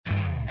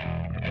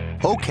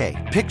Okay,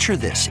 picture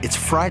this. It's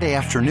Friday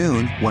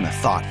afternoon when a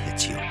thought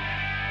hits you.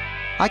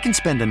 I can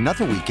spend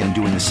another weekend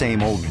doing the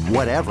same old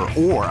whatever,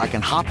 or I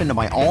can hop into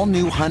my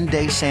all-new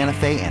Hyundai Santa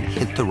Fe and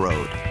hit the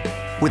road.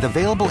 With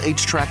available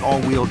H-Track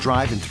all-wheel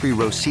drive and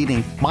 3-row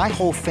seating, my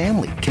whole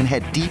family can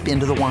head deep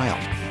into the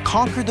wild.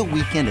 Conquer the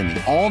weekend in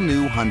the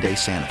all-new Hyundai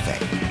Santa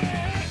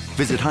Fe.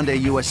 Visit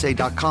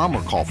HyundaiUSA.com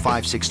or call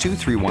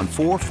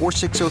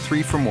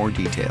 562-314-4603 for more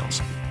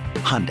details.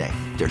 Hyundai,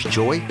 there's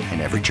joy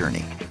in every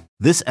journey.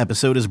 This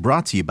episode is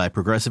brought to you by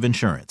Progressive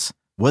Insurance.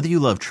 Whether you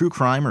love true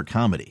crime or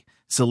comedy,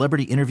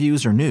 celebrity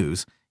interviews or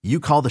news, you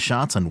call the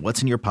shots on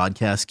what's in your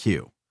podcast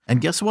queue. And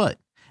guess what?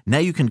 Now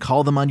you can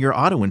call them on your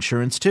auto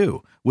insurance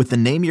too with the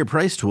Name Your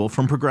Price tool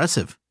from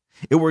Progressive.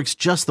 It works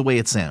just the way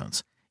it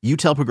sounds. You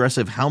tell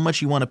Progressive how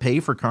much you want to pay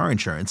for car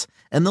insurance,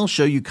 and they'll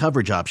show you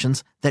coverage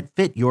options that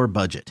fit your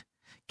budget.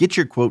 Get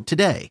your quote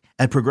today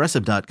at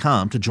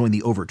Progressive.com to join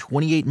the over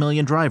 28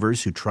 million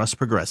drivers who trust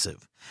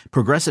Progressive.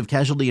 Progressive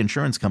Casualty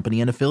Insurance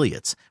Company and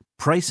Affiliates.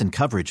 Price and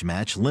coverage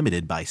match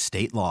limited by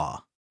state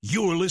law.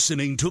 You're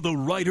listening to the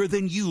Writer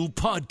Than You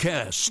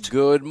podcast.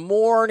 Good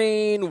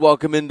morning.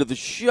 Welcome into the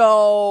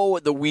show.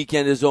 The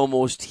weekend is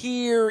almost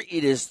here.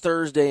 It is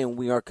Thursday, and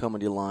we are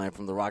coming to you live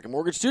from the Rocket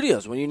Mortgage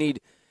Studios. When you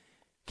need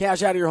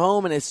cash out of your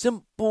home and a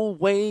simple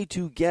way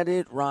to get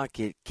it,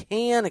 Rocket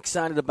can.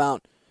 Excited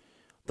about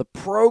the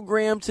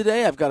program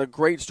today. I've got a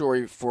great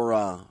story for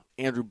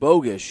Andrew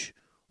Bogish,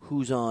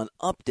 who's on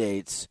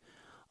updates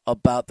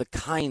about the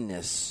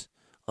kindness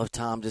of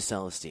Tom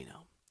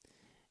DeCelestino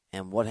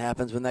and what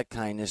happens when that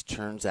kindness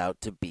turns out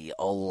to be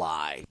a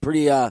lie.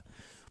 Pretty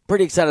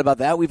excited about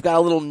that. We've got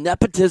a little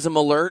nepotism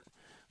alert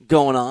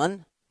going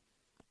on.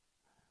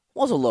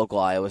 Was a local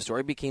Iowa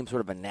story, became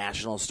sort of a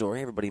national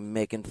story. Everybody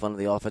making fun of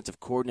the offensive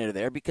coordinator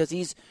there because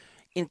he's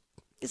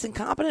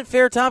incompetent.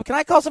 Fair, Tom? Can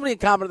I call somebody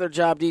incompetent at their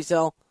job,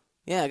 D-Cell?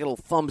 Yeah, I got a little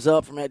thumbs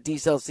up from that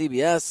D-Cell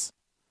CBS.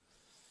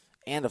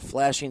 And a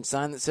flashing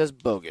sign that says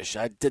bogish.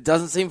 It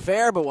doesn't seem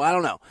fair, but I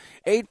don't know.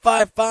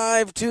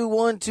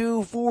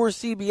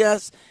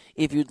 855-212-4CBS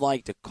if you'd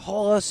like to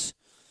call us.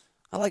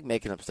 I like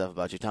making up stuff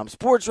about you, Tom.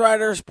 Sports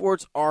Writer,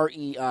 Sports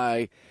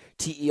Reiter.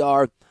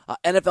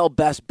 NFL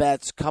Best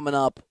Bets coming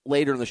up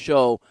later in the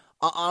show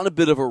on a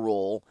bit of a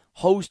roll.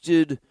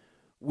 Hosted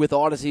with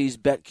Odyssey's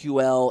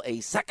BetQL,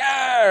 a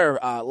sucker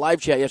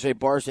live chat yesterday,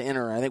 Barca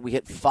Inter. I think we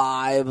hit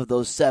 5 of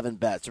those 7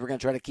 bets. So we're going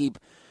to try to keep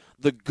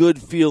the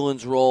good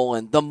feelings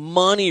rolling, the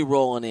money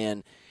rolling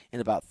in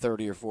about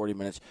 30 or 40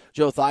 minutes.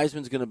 Joe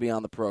Theismann's going to be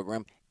on the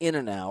program in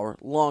an hour.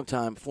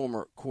 Longtime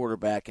former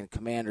quarterback and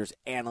Commanders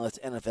analyst,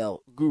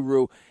 NFL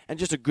guru, and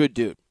just a good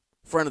dude.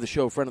 Friend of the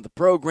show, friend of the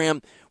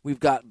program. We've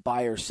got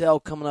buy or sell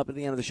coming up at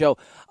the end of the show.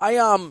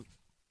 I'm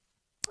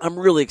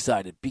really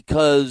excited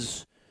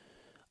because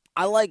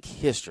I like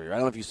history. I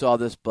don't know if you saw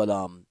this, but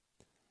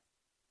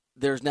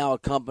there's now a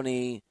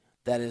company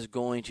that is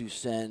going to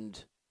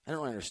send, I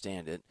don't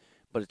understand it,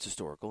 but it's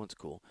historical. It's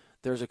cool.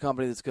 There's a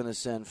company that's going to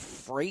send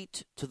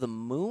freight to the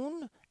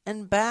moon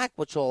and back,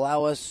 which will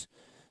allow us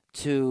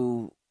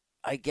to,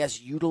 I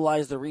guess,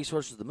 utilize the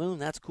resources of the moon.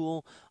 That's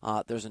cool.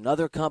 There's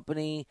another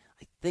company,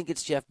 I think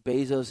it's Jeff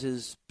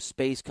Bezos'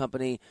 space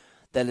company,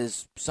 that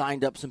has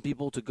signed up some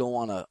people to go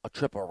on a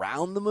trip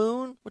around the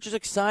moon, which is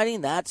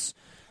exciting. That's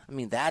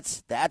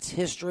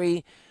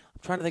history.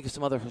 I'm trying to think of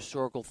some other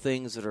historical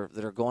things that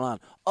are going on.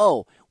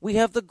 Oh, we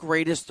have the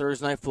greatest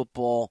Thursday Night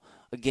Football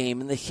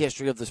game in the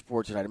history of the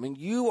sport tonight. I mean,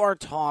 you are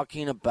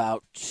talking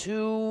about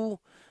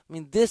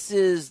this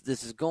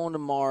is going to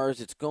Mars,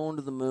 it's going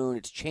to the moon,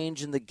 it's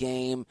changing the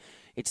game.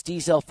 It's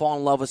D-Cell falling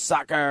in love with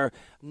soccer.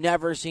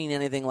 Never seen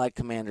anything like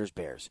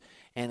Commanders-Bears.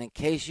 And in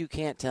case you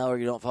can't tell or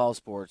you don't follow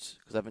sports,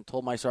 because I've been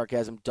told my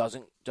sarcasm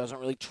doesn't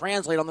really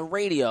translate on the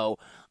radio,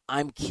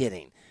 I'm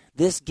kidding.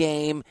 This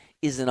game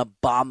is an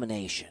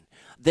abomination.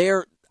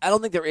 I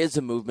don't think there is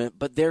a movement,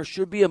 but there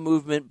should be a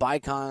movement by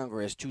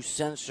Congress to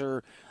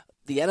censor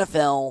the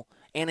NFL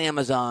and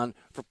Amazon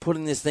for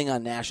putting this thing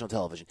on national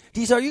television.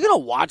 D-Cell, are you going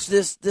to watch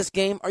this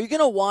game? Are you going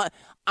to watch?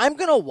 I'm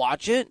going to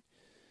watch it.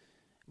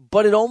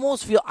 But I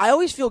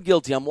always feel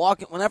guilty.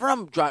 When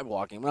I'm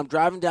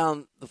driving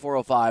down the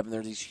 405 and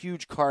there's these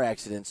huge car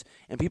accidents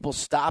and people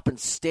stop and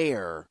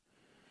stare,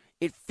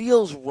 it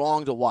feels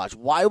wrong to watch.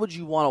 Why would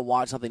you want to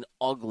watch something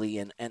ugly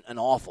and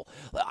awful?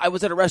 I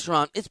was at a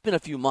restaurant, it's been a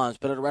few months,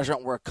 but at a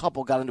restaurant where a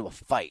couple got into a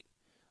fight.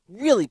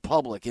 Really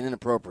public and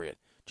inappropriate.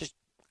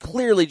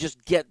 Clearly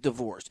just get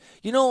divorced.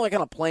 You know, like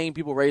on a plane,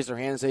 people raise their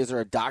hand and say, is there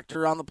a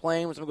doctor on the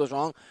plane when something goes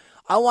wrong?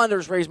 I wanted to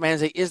just raise my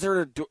hand and say, is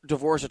there a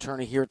divorce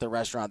attorney here at the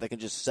restaurant that can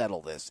just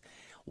settle this?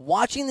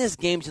 Watching this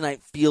game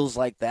tonight feels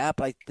like that,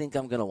 but I think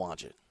I'm going to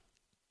watch it.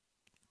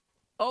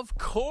 Of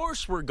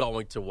course we're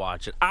going to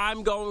watch it.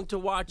 I'm going to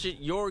watch it.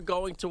 You're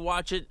going to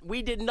watch it.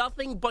 We did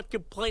nothing but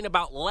complain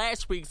about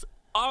last week's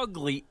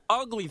ugly,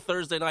 ugly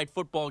Thursday night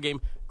football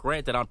game.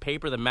 Granted, on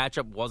paper, the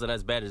matchup wasn't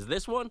as bad as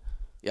this one.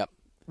 Yep.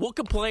 We'll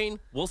complain.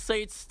 We'll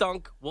say it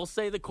stunk. We'll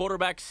say the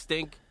quarterbacks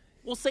stink.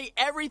 We'll say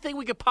everything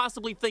we could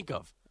possibly think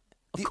of.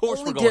 Of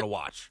course we're going to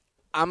watch.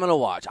 I'm going to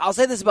watch. I'll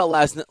say this about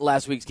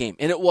last week's game,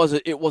 and it was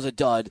a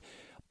dud.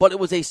 but it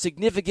was a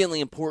significantly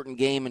important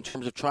game in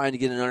terms of trying to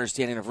get an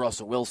understanding of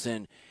Russell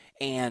Wilson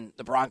and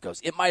the Broncos.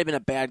 It might have been a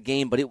bad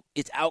game, but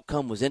its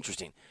outcome was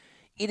interesting.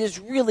 It is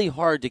really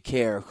hard to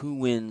care who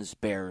wins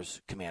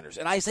Bears-Commanders,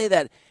 and I say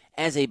that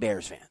as a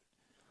Bears fan.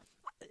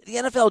 The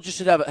NFL just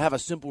should have a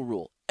simple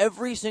rule.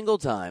 Every single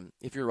time,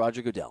 if you're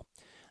Roger Goodell,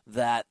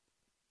 that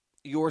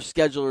your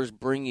schedulers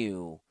bring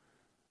you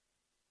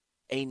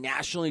a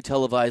nationally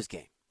televised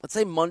game, let's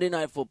say Monday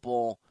Night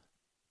Football,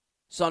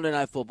 Sunday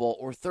Night Football,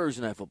 or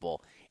Thursday Night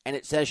Football, and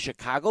it says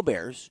Chicago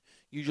Bears,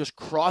 you just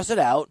cross it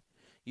out,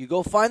 you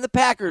go find the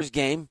Packers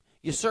game,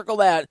 you circle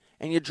that,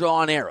 and you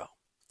draw an arrow.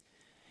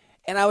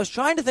 And I was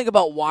trying to think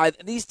about why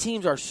these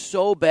teams are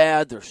so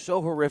bad, they're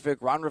so horrific.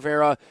 Ron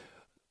Rivera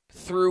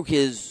threw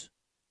his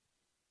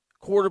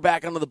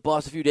quarterback under the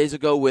bus a few days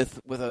ago with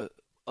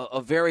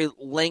a very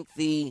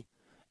lengthy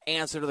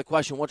answer to the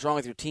question, what's wrong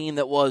with your team,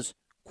 that was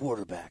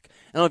quarterback.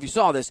 I don't know if you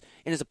saw this.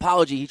 In his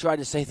apology, he tried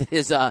to say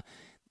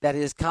that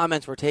his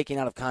comments were taken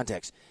out of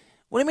context.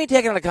 What do you mean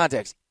taken out of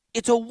context?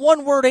 It's a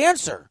one-word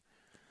answer.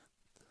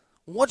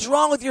 What's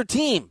wrong with your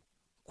team?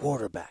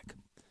 Quarterback.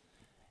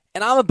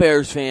 And I'm a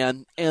Bears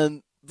fan,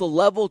 and the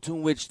level to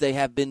which they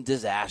have been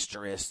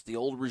disastrous, the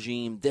old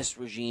regime, this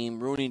regime,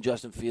 ruining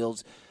Justin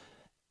Fields,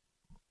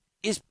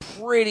 is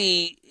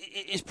pretty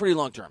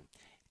long-term.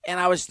 And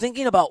I was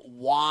thinking about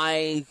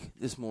why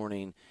this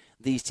morning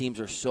these teams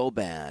are so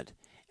bad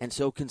and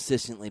so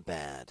consistently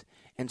bad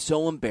and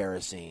so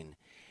embarrassing.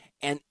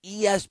 And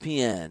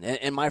ESPN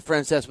and my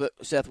friend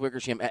Seth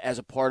Wickersham, as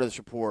a part of this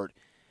report,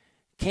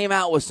 came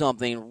out with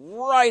something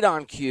right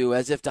on cue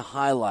as if to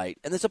highlight,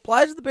 and this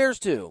applies to the Bears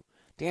too.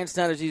 Dan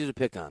Snyder's easy to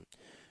pick on.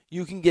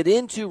 You can get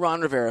into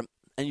Ron Rivera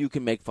and you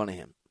can make fun of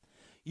him.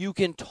 You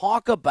can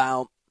talk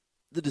about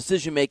the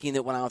decision-making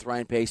that went on with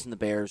Ryan Pace and the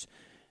Bears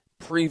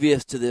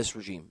previous to this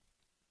regime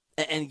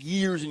and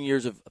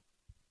years of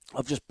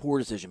just poor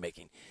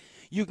decision-making.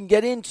 You can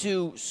get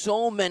into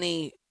so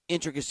many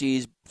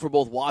intricacies for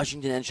both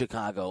Washington and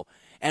Chicago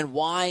and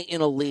why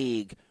in a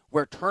league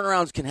where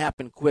turnarounds can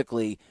happen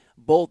quickly,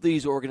 both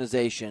these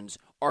organizations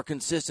are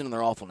consistent in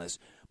their awfulness.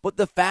 But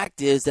the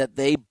fact is that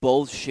they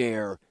both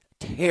share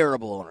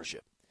terrible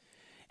ownership.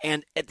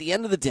 And at the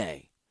end of the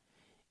day,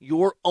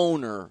 your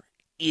owner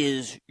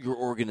is your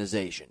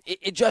organization.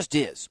 It just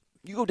is.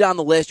 You go down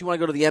the list, you want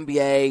to go to the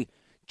NBA,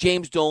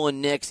 James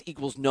Dolan, Knicks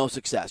equals no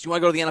success. You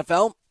want to go to the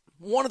NFL?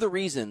 One of the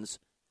reasons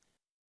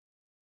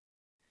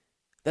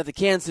that the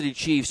Kansas City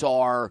Chiefs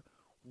are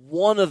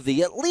one of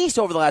the, at least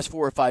over the last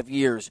 4 or 5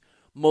 years,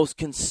 most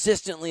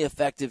consistently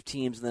effective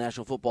teams in the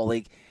National Football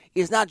League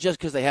is not just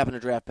because they happen to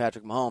draft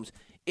Patrick Mahomes.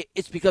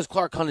 It's because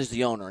Clark Hunt is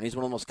the owner, and he's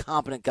one of the most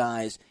competent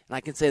guys, and I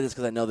can say this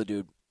because I know the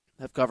dude.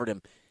 I've covered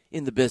him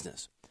in the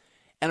business.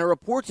 And a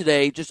report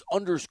today just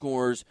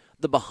underscores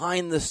the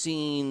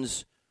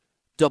behind-the-scenes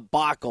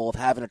debacle of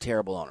having a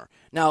terrible owner.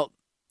 Now,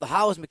 the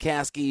Hollis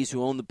McCaskies,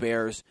 who own the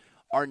Bears,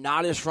 are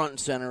not as front and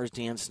center as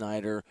Dan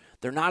Snyder.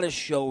 They're not as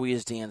showy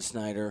as Dan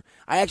Snyder.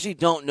 I actually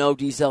don't know,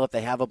 Diesel, if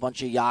they have a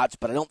bunch of yachts,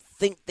 but I don't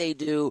think they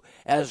do,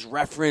 as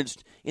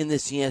referenced in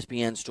this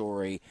ESPN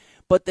story.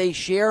 But they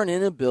share an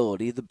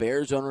inability, the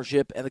Bears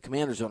ownership and the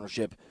Commanders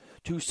ownership,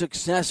 to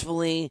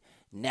successfully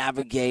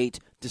navigate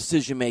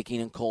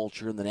decision-making and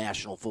culture in the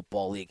National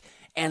Football League.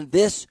 And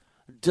this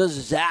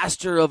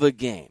disaster of a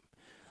game,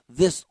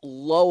 this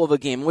low of a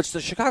game, which the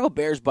Chicago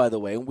Bears, by the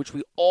way, which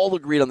we all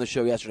agreed on the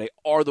show yesterday,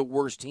 are the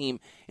worst team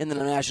in the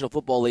National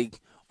Football League,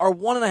 are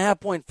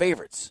 1.5-point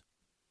favorites.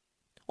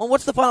 Well,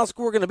 what's the final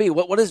score going to be?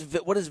 What is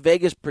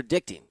Vegas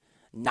predicting?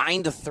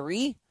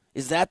 9-3?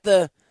 Is that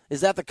the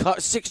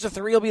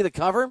 6-3 will be the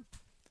cover?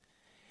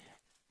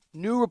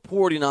 New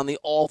reporting on the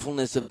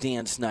awfulness of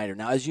Dan Snyder.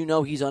 Now, as you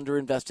know, he's under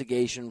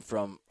investigation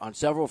on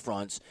several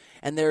fronts,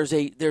 and there's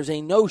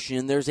a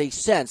notion, there's a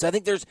sense. I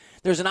think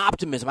there's an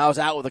optimism. I was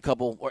out with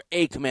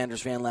a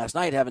Commanders fan last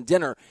night having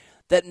dinner,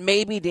 that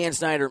maybe Dan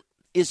Snyder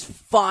is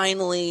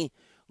finally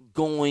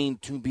going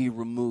to be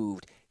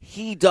removed.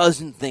 He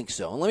doesn't think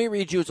so. And let me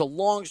read you. It's a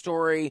long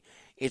story.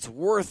 It's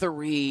worth a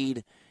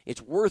read.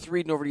 It's worth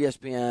reading over to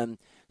ESPN.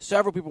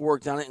 Several people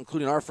worked on it,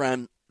 including our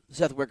friend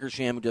Seth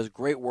Wickersham, who does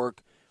great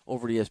work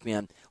over to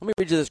ESPN. Let me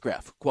read you this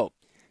graph. Quote,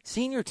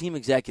 senior team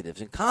executives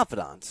and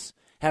confidants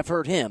have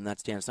heard him,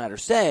 that's Dan Snyder,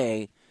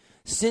 say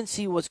since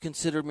he was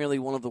considered merely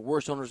one of the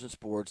worst owners in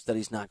sports that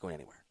he's not going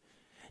anywhere.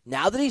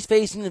 Now that he's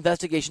facing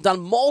investigations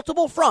on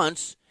multiple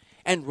fronts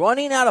and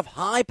running out of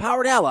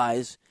high-powered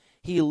allies,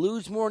 he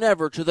alludes more than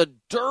ever to the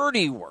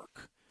dirty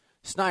work.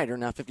 Snyder,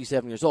 now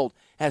 57 years old,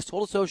 has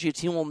told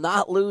associates he will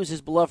not lose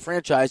his beloved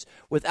franchise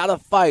without a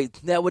fight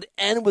that would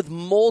end with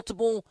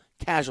multiple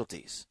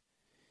casualties.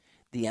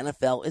 The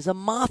NFL is a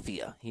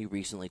mafia, he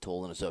recently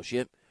told an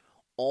associate.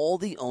 All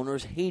the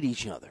owners hate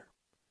each other.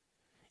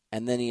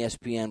 And then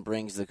ESPN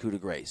brings the coup de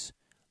grace.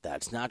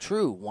 That's not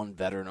true, one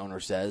veteran owner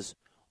says.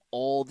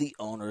 All the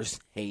owners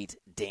hate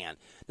Dan.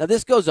 Now,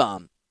 this goes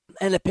on,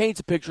 and it paints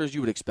a picture as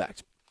you would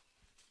expect.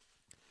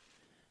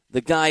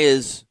 The guy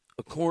is,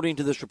 according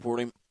to this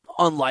reporting,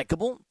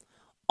 unlikable,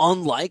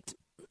 unliked,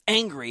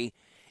 angry,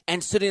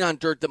 and sitting on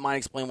dirt that might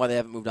explain why they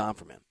haven't moved on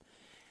from him.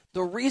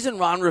 The reason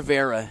Ron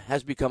Rivera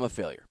has become a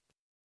failure,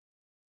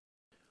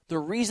 the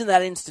reason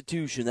that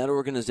institution, that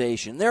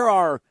organization, there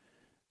are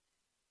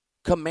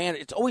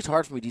commanders. It's always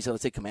hard for me to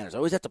say Commanders. I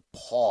always have to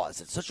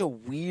pause. It's such a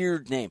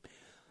weird name.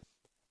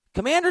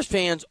 Commanders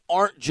fans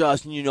aren't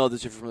just, and you know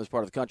this if you're from this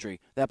part of the country,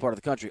 that part of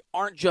the country,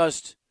 aren't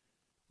just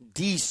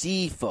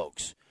D.C.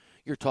 folks.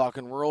 You're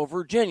talking rural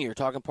Virginia. You're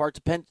talking parts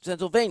of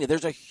Pennsylvania.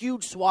 There's a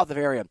huge swath of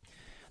area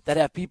that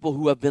have people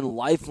who have been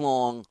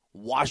lifelong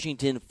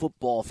Washington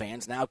football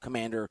fans, now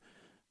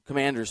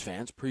Commanders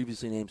fans,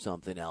 previously named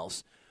something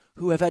else,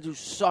 who have had to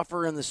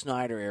suffer in the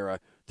Snyder era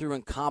through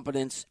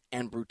incompetence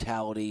and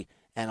brutality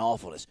and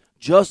awfulness,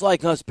 just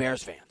like us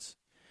Bears fans.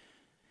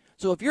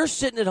 So if you're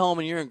sitting at home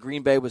and you're in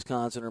Green Bay,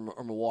 Wisconsin,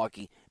 or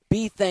Milwaukee,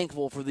 be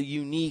thankful for the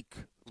unique,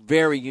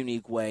 very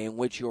unique way in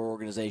which your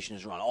organization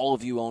is run. All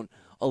of you own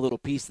a little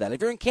piece of that.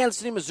 If you're in Kansas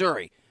City,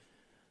 Missouri,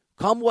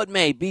 come what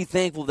may, be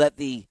thankful that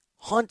the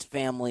Hunt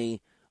family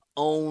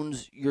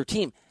owns your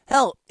team.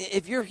 Hell,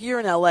 if you're here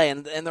in L.A.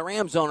 and the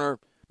Rams owner,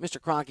 Mr.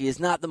 Kroenke, is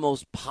not the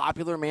most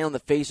popular man on the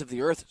face of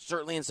the earth,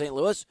 certainly in St.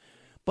 Louis,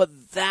 but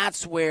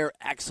that's where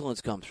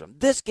excellence comes from.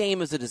 This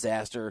game is a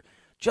disaster.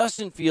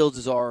 Justin Fields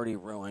is already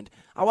ruined.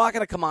 I'm not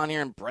going to come on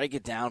here and break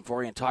it down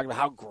for you and talk about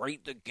how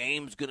great the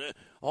game's going to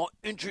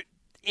it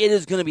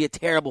is going to be a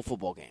terrible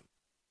football game.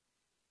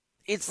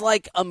 It's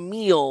like a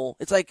meal.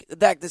 It's like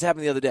this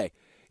happened the other day.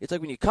 It's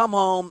like when you come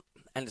home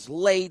and it's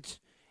late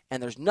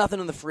and there's nothing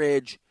in the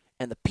fridge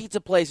and the pizza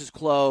place is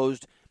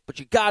closed, but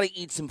you got to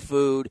eat some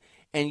food,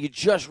 and you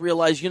just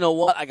realize, you know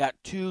what? I got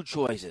two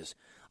choices.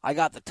 I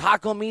got the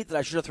taco meat that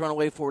I should have thrown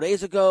away 4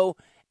 days ago,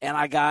 and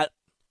I got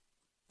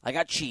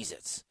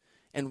Cheez-Its.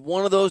 And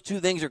one of those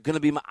two things are going to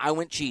be I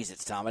went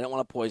Cheez-Its, Tom. I didn't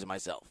want to poison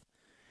myself.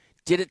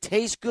 Did it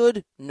taste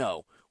good?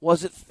 No.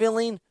 Was it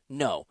filling?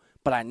 No.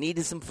 But I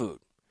needed some food.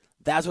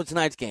 That's what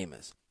tonight's game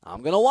is.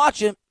 I'm going to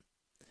watch it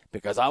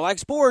because I like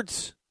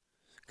sports,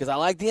 because I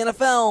like the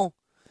NFL.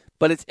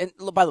 But and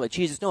by the way,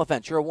 Cheez-Its, no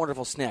offense, you're a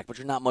wonderful snack, but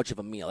you're not much of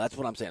a meal. That's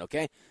what I'm saying,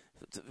 okay?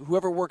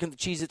 Whoever working the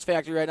Cheez-Its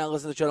factory right now,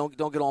 listen to the show,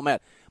 don't get all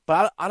mad.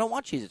 But I don't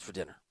want Cheez-Its for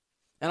dinner.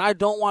 And I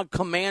don't want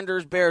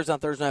Commanders Bears on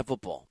Thursday Night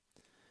Football.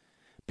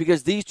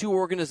 Because these two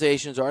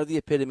organizations are the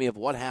epitome of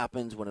what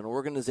happens when an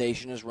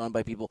organization is run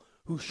by people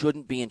who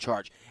shouldn't be in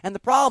charge. And the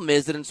problem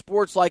is that in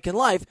sports, like in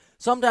life,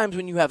 sometimes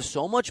when you have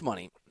so much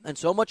money and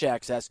so much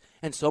access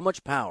and so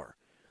much power,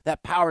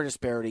 that power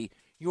disparity,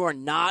 you are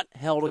not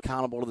held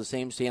accountable to the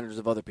same standards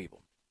of other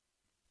people.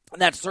 And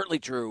that's certainly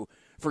true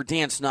for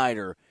Dan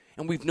Snyder.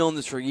 And we've known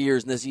this for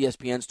years, and this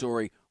ESPN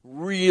story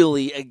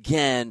really,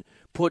 again,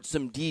 puts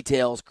some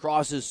details,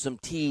 crosses some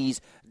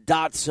T's,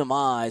 dots some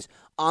I's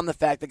on the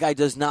fact the guy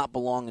does not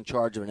belong in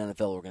charge of an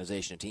NFL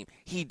organization, a team.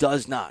 He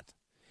does not.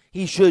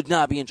 He should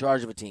not be in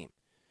charge of a team.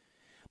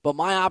 But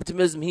my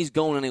optimism he's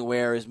going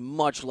anywhere is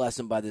much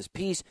lessened by this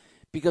piece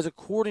because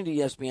according to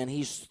ESPN,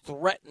 he's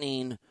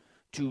threatening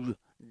to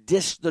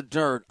dish the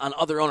dirt on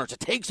other owners, to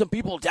take some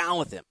people down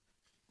with him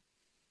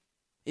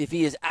if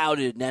he is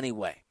outed in any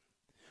way.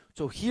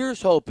 So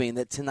here's hoping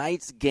that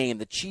tonight's game,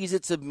 the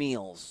Cheez-Its of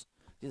meals,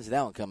 didn't see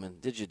that one coming,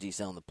 did you,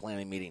 D-Cell, in the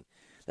planning meeting?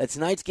 That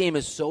tonight's game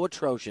is so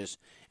atrocious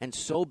and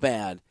so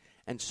bad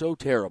and so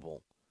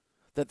terrible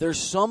that there's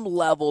some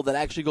level that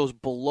actually goes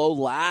below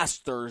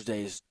last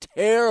Thursday's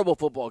terrible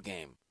football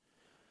game.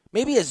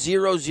 Maybe a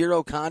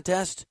 0-0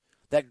 contest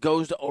that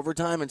goes to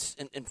overtime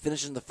and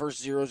finishes in the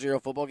first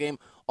 0-0 football game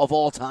of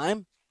all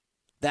time.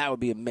 That would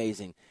be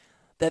amazing.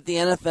 That the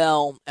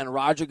NFL and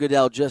Roger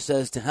Goodell just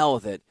says, to hell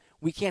with it.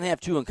 We can't have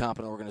two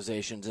incompetent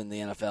organizations in the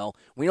NFL.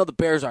 We know the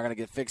Bears aren't going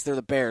to get fixed. They're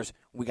the Bears.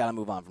 We got to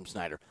move on from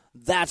Snyder.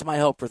 That's my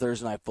hope for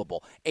Thursday Night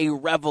Football. A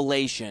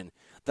revelation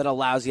that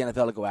allows the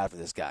NFL to go after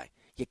this guy.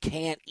 You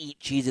can't eat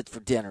Cheez-Its for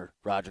dinner,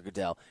 Roger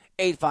Goodell.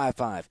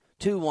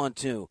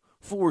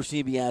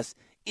 855-212-4CBS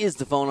is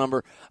the phone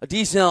number.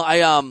 D-Cell, I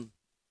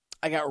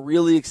got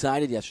really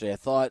excited yesterday. I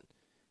thought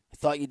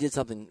you did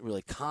something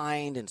really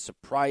kind and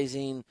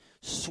surprising,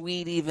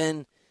 sweet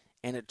even,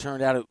 and it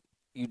turned out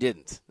you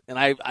didn't. And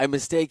I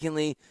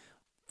mistakenly,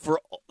 for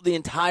the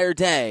entire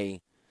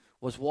day,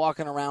 was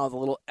walking around with a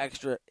little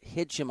extra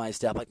hitch in my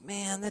step. Like,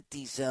 man, that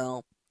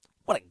D-Cell,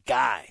 what a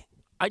guy.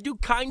 I do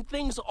kind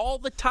things all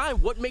the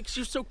time. What makes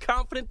you so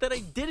confident that I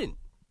didn't?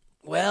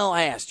 Well,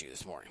 I asked you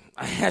this morning.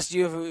 I asked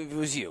you if it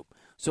was you.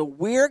 So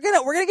we're gonna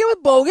get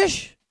with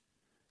Bogusch.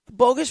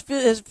 Bogusch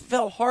has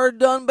felt hard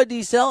done by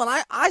D-Cell,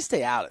 and I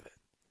stay out of it.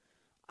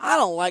 I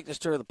don't like to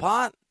stir the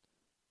pot.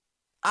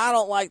 I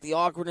don't like the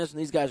awkwardness when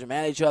these guys are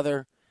mad at each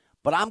other.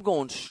 But I'm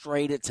going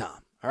straight at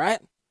Tom, all right?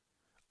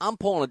 I'm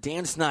pulling a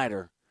Dan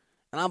Snyder,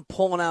 and I'm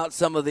pulling out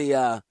some of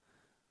the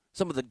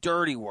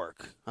dirty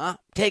work, huh?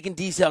 Taking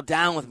D-Cell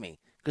down with me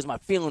because my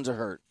feelings are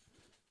hurt.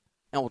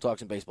 And we'll talk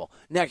some baseball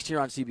next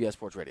here on CBS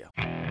Sports Radio.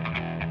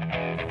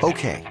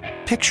 Okay,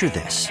 picture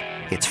this.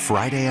 It's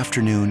Friday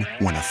afternoon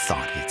when a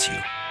thought hits you.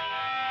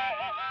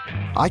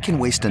 I can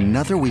waste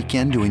another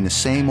weekend doing the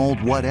same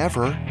old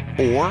whatever,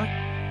 or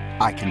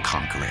I can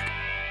conquer it.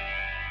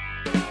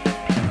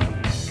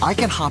 I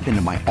can hop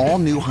into my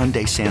all-new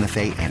Hyundai Santa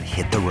Fe and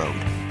hit the road.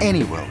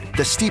 Any road.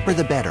 The steeper,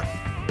 the better.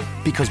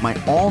 Because my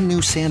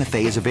all-new Santa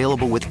Fe is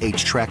available with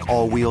H-Track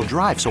all-wheel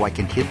drive, so I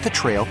can hit the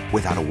trail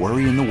without a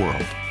worry in the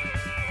world.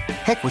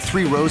 Heck, with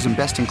 3 rows and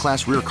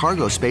best-in-class rear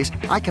cargo space,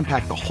 I can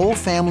pack the whole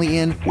family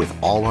in with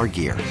all our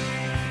gear.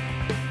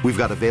 We've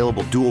got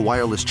available dual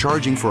wireless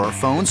charging for our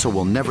phones, so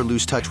we'll never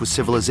lose touch with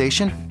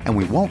civilization, and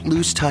we won't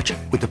lose touch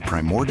with the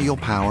primordial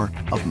power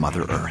of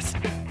Mother Earth.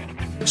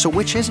 So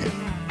which is it?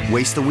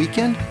 Waste the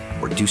weekend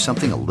or do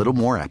something a little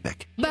more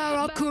epic?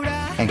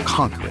 And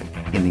conquer it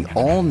in the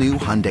all-new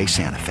Hyundai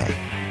Santa Fe.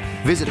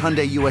 Visit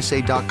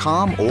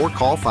HyundaiUSA.com or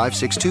call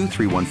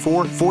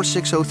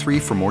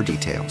 562-314-4603 for more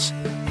details.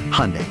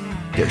 Hyundai,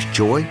 there's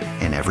joy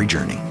in every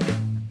journey.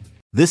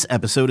 This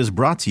episode is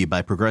brought to you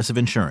by Progressive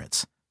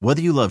Insurance.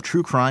 Whether you love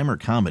true crime or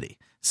comedy,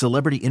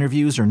 celebrity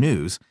interviews or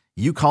news,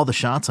 you call the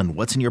shots on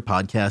what's in your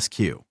podcast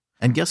queue.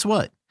 And guess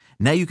what?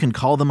 Now you can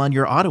call them on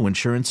your auto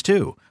insurance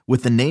too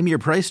with the Name Your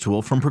Price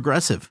tool from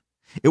Progressive.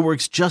 It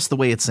works just the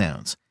way it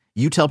sounds.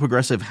 You tell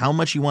Progressive how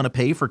much you want to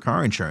pay for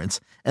car insurance,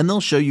 and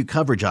they'll show you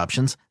coverage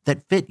options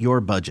that fit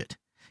your budget.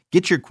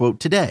 Get your quote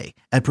today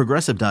at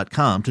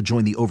Progressive.com to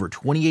join the over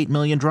 28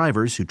 million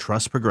drivers who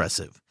trust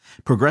Progressive.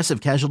 Progressive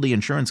Casualty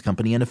Insurance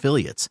Company and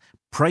Affiliates.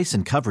 Price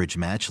and coverage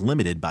match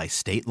limited by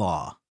state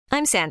law.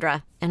 I'm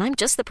Sandra, and I'm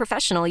just the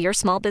professional your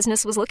small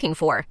business was looking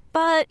for.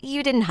 But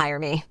you didn't hire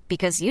me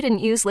because you didn't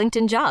use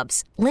LinkedIn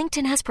Jobs.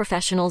 LinkedIn has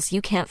professionals you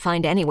can't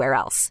find anywhere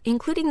else,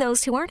 including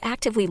those who aren't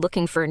actively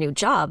looking for a new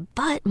job,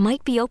 but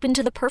might be open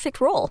to the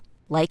perfect role,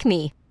 like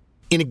me.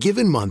 In a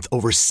given month,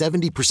 over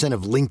 70%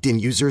 of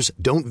LinkedIn users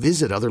don't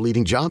visit other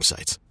leading job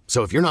sites.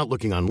 So if you're not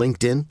looking on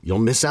LinkedIn, you'll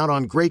miss out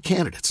on great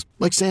candidates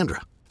like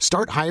Sandra.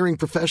 Start hiring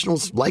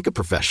professionals like a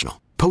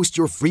professional. Post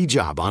your free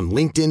job on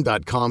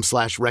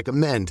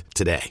linkedin.com/recommend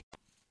today.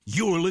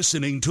 You're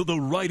listening to the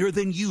Writer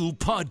Than You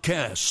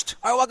podcast.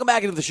 All right, welcome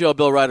back into the show.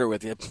 Bill Ryder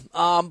with you.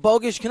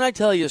 Bogish, can I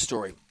tell you a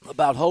story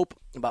about hope,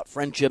 about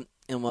friendship,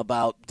 and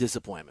about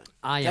disappointment?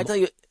 I Can I tell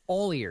you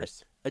all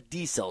ears. a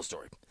D-cell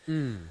story?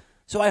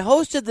 So I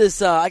hosted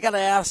this, I got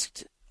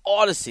asked,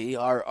 Odyssey,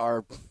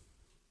 our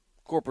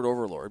corporate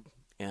overlord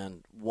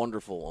and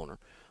wonderful owner,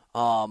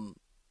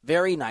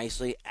 very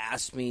nicely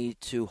asked me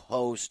to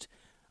host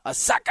a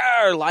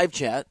soccer live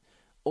chat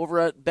over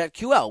at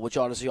BetQL, which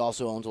Odyssey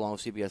also owns along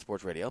with CBS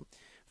Sports Radio,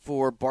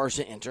 for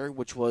Barca Inter,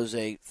 which was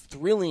a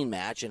thrilling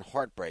match and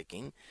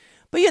heartbreaking.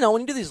 But, you know,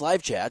 when you do these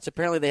live chats,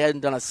 apparently they hadn't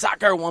done a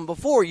soccer one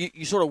before,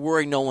 you sort of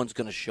worry no one's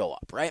going to show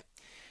up, right?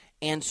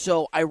 And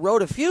so I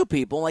wrote a few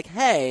people like,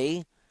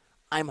 hey,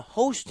 I'm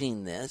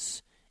hosting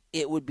this.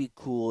 It would be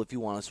cool if you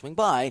want to swing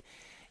by.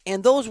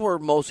 And those were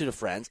mostly the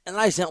friends. And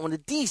I sent one to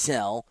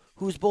D-Cell,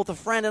 who's both a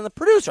friend and a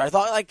producer. I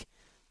thought, like,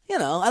 you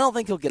know, I don't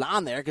think he'll get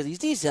on there because he's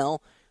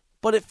D-Cell,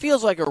 but it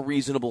feels like a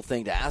reasonable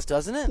thing to ask,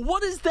 doesn't it?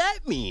 What does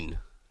that mean?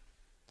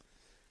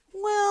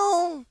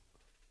 Well,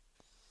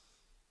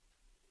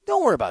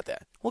 don't worry about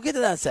that. We'll get to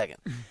that in a second.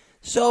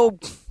 So,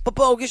 but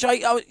Bogish,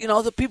 I you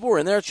know, the people were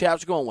in there.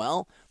 Chats were going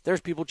well.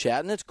 There's people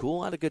chatting. It's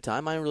cool. I had a good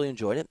time. I really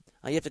enjoyed it.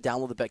 You have to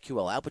download the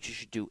BetQL app, which you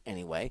should do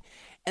anyway.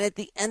 And at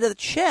the end of the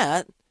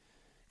chat,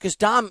 because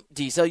Dom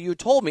Diesel, you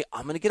told me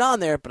I'm going to get on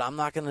there, but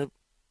my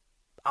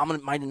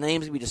name's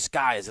going to be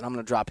disguised, and I'm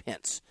going to drop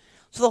hints.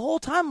 So the whole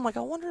time, I'm like,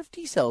 I wonder if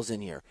D-Cell's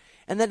in here.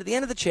 And then at the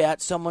end of the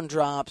chat, someone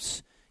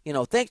drops, you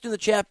know, thanks to the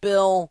chat,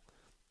 Bill,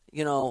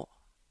 you know,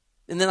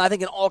 and then I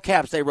think in all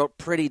caps they wrote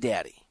Pretty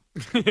Daddy.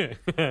 And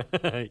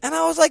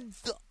I was like,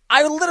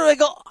 I literally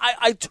go,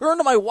 I turned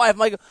to my wife,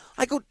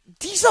 I go,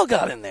 D-Cell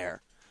got in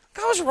there.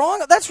 I was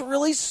wrong. That's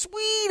really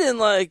sweet. And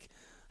like,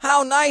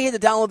 how nice. He had to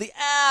download the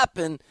app,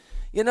 and,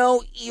 you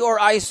know, Eeyore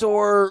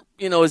Eyesore,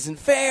 you know, isn't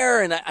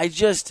fair. And I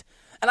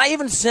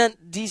even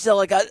sent D-Cell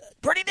like a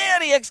Pretty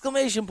Daddy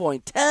exclamation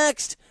point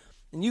text,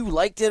 and you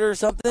liked it or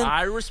something.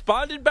 I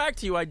responded back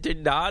to you. I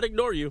did not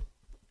ignore you.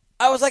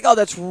 I was like, oh,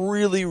 that's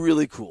really,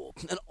 really cool.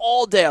 And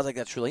all day I was like,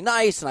 that's really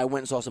nice. And I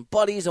went and saw some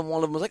buddies, and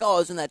one of them was like, oh, I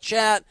was in that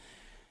chat.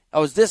 I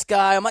was this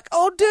guy. I'm like,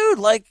 oh, dude,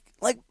 like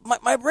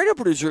my radio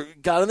producer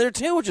got in there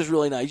too, which is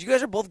really nice. You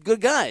guys are both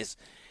good guys.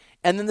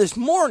 And then this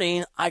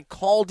morning, I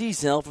called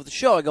D-Cell for the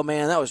show. I go,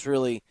 man, that was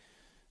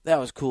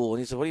cool.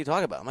 And he said, what are you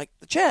talking about? I'm like,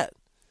 the chat.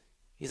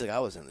 He's like, I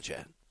was in the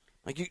chat.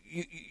 Like,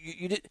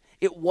 you did.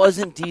 It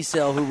wasn't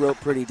D-Cell who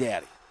wrote Pretty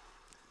Daddy.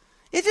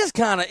 It just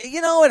kind of,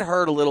 you know, it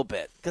hurt a little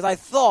bit. Because I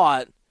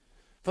thought,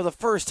 for the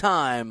first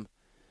time,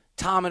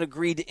 Tom had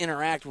agreed to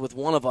interact with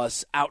one of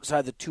us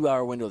outside the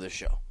 2-hour window of the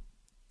show.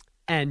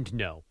 And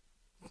no.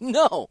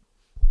 No.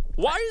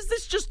 Why is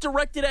this just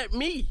directed at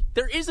me?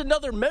 There is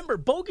another member.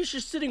 Bogish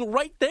is sitting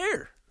right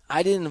there.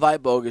 I didn't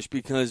invite Bogish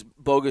because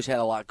Bogish had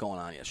a lot going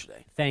on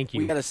yesterday. Thank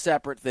you. We had a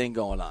separate thing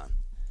going on.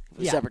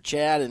 A separate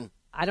chat. And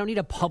I don't need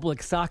a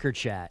public soccer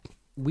chat.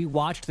 We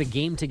watched the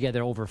game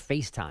together over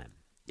FaceTime.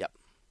 Yep.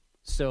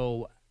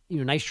 So, you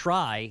know, nice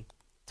try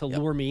to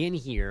lure me in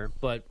here,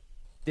 but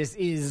this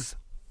is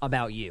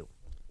about you.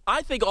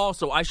 I think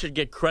also I should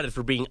get credit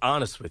for being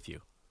honest with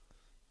you.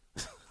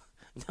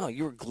 No,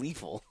 you were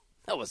gleeful.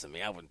 That wasn't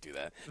me. I wouldn't do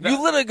that.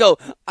 You literally go,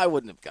 I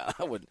wouldn't have gone.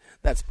 I wouldn't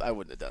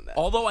have done that.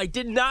 Although I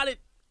did not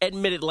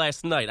admitted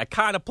last night. I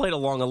kind of played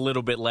along a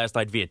little bit last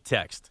night via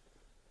text.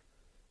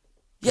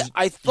 Yeah,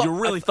 I thought you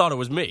really thought it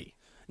was me.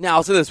 Now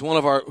I'll say this: one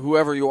of our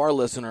whoever you are,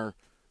 listener,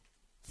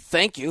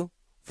 thank you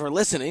for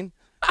listening,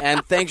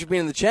 and thanks for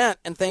being in the chat,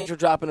 and thanks for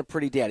dropping a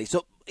Pretty Daddy.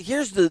 So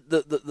here's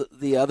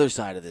the other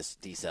side of this,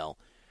 D-Cell.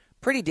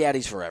 Pretty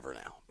Daddy's forever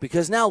now,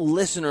 because now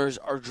listeners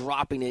are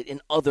dropping it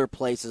in other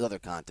places, other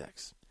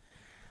contexts.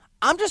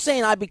 I'm just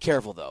saying I'd be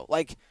careful, though.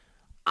 Like,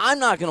 I'm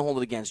not going to hold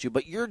it against you,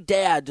 but your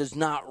dad does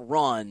not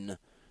run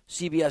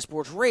CBS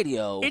Sports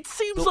Radio. It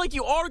seems like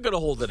you are going to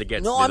hold it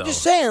against me, No, I'm though.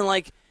 just saying,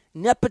 like,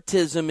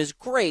 nepotism is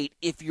great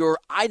if you're,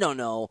 I don't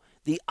know,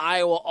 the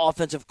Iowa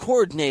offensive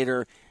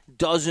coordinator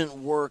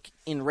doesn't work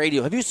in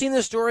radio. Have you seen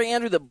this story,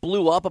 Andrew, that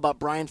blew up about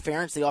Brian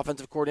Ferentz, the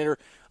offensive coordinator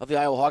of the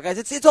Iowa Hawkeyes?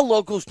 It's a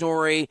local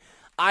story.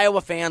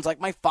 Iowa fans like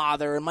my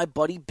father and my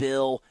buddy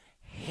Bill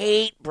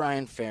hate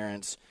Brian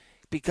Ferentz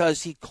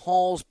because he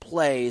calls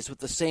plays with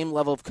the same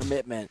level of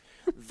commitment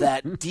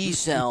that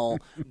D-Cell,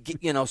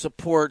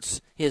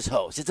 supports his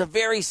host. It's a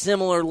very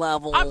similar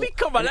level. I mean,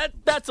 come on,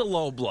 that's a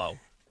low blow.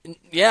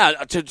 Yeah,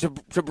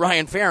 to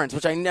Brian Ferentz,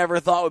 which I never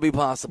thought would be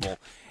possible.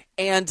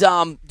 And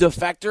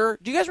Defector.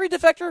 Do you guys read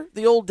Defector?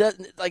 The old,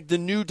 the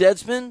new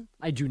Deadspin?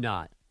 I do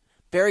not.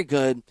 Very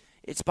good.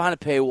 It's behind a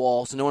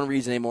paywall, so no one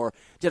reads it anymore.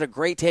 Did a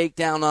great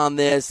takedown on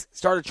this.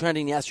 Started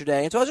trending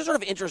yesterday. And so I was just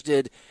sort of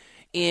interested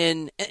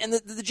in, and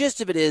the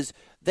gist of it is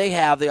they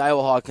have, the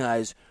Iowa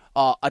Hawkeyes,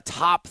 a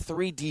top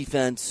 3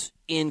 defense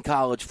in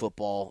college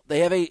football. They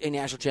have a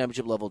national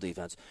championship level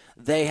defense.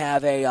 They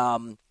have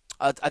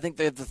I think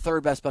they have the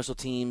 3rd best special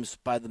teams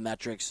by the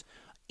metrics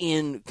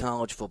in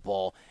college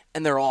football,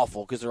 and they're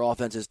awful because their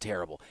offense is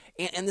terrible.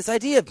 And this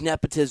idea of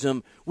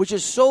nepotism, which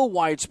is so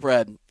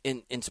widespread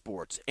in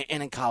sports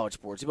and in college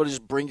sports, able to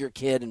just bring your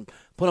kid and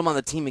put him on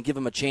the team and give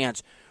him a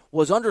chance,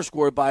 was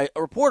underscored by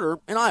a reporter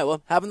in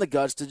Iowa having the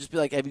guts to just be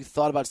like, have you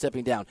thought about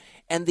stepping down?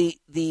 And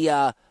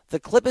the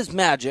clip is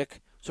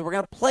magic, so we're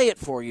going to play it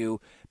for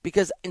you,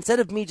 because instead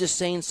of me just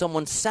saying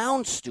someone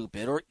sounds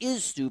stupid or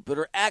is stupid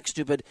or acts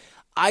stupid,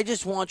 I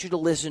just want you to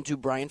listen to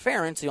Brian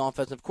Ferentz, the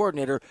offensive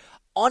coordinator,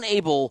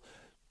 unable,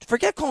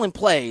 forget calling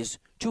plays,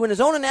 to, in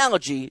his own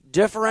analogy,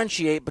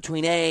 differentiate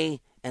between A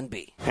and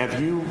B.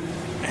 Have you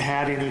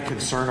had any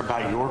concern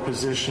about your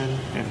position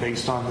and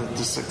based on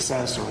the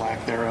success or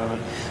lack thereof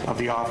of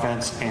the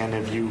offense, and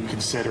have you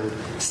considered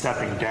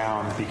stepping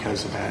down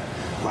because of that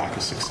lack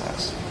of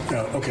success?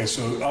 Okay,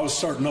 so I will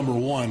start number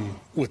 1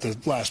 with the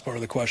last part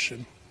of the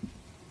question.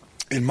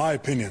 In my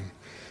opinion,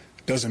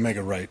 doesn't make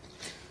it right.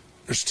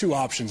 There's 2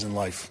 options in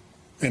life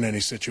in any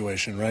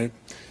situation, right?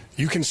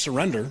 You can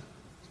surrender,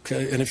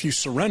 okay? And if you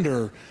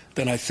surrender,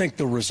 then I think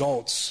the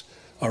results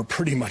are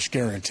pretty much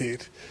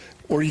guaranteed.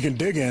 Or you can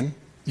dig in,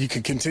 you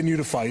can continue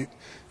to fight,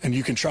 and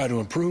you can try to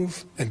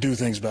improve and do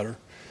things better.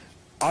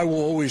 I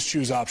will always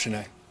choose option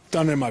A.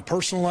 Done in my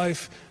personal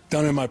life,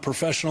 done in my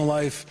professional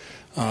life.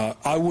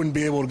 I wouldn't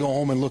be able to go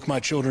home and look my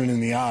children in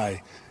the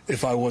eye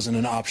if I wasn't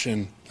an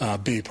option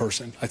B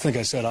person. I think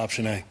I said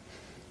option A.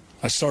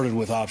 I started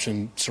with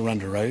option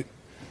surrender, right?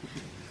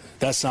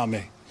 That's not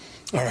me.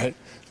 All right.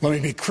 Let me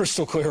be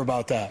crystal clear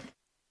about that.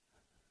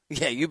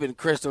 Yeah, you've been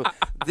crystal.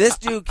 This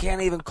dude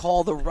can't even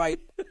call the right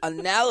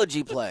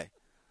analogy play.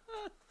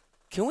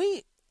 Can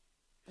we,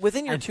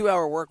 within your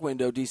 2-hour work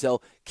window,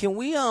 D-Cell, can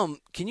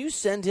you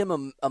send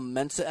him a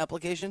Mensa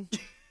application?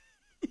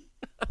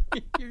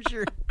 Here's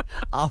your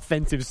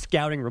offensive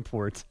scouting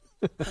report.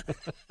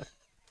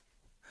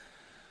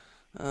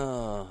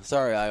 Oh,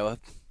 sorry, Iowa.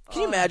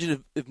 Can you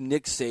imagine if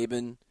Nick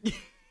Saban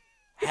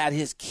had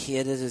his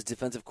kid as his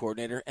defensive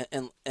coordinator,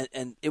 and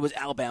it was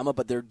Alabama,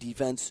 but their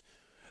defense,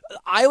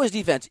 Iowa's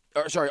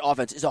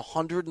offense is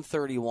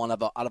 131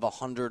 out of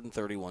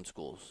 131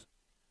 schools.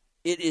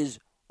 It is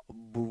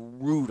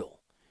brutal,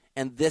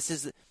 and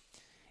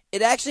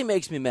it actually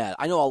makes me mad.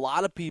 I know a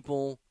lot of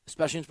people,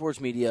 especially in sports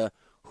media,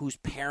 whose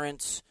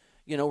parents,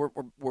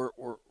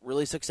 were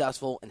really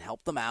successful and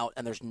helped them out,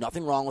 and there's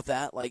nothing wrong with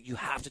that. Like, you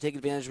have to take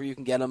advantage where you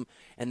can get them,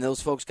 and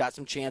those folks got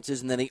some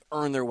chances, and then they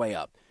earn their way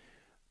up.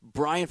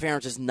 Brian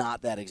Ferentz is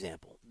not that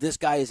example. This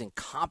guy is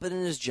incompetent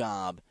in his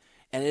job,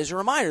 and as a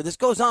reminder, this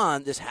goes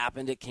on. This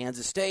happened at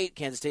Kansas State.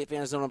 Kansas State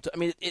fans don't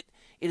know. It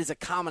is a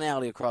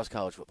commonality across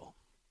college football.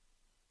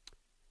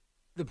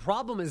 The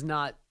problem is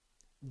not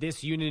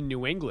this unit in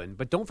New England,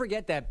 but don't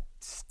forget that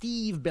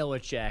Steve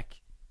Belichick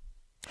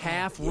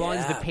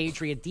runs the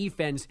Patriot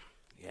defense.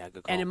 Yeah,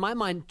 good call. And in my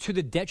mind, to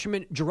the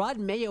detriment, Gerard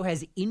Mayo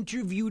has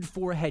interviewed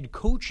for head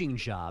coaching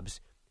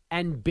jobs,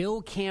 and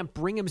Bill can't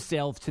bring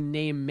himself to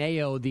name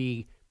Mayo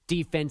the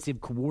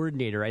defensive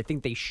coordinator. I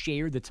think they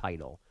share the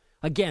title.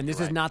 Again, this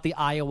is not the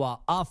Iowa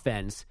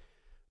offense,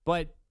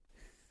 but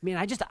man,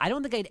 I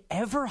don't think I'd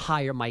ever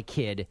hire my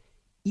kid,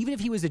 even if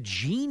he was a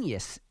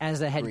genius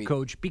as a head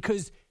coach,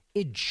 because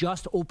it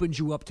just opens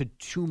you up to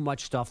too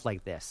much stuff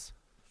like this.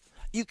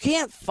 You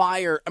can't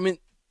fire. I mean,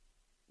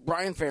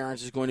 Brian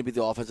Ferentz is going to be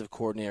the offensive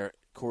coordinator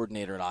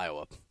at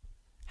Iowa.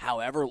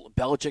 However,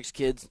 Belichick's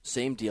kids,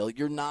 same deal.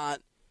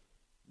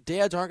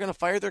 Dads aren't going to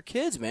fire their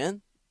kids,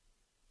 man.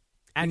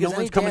 And Because no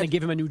one's any coming dad- to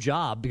give him a new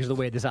job because of the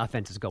way this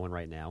offense is going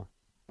right now.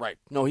 Right.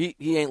 No, he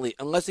ain't leaving.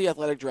 Unless the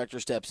athletic director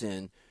steps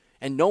in.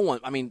 And no one,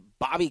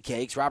 Bobby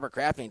Cakes, Robert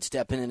Kraft ain't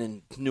stepping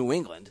in New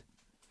England.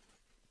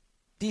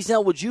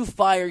 D-Cell, would you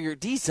fire your...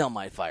 D-Cell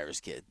might fire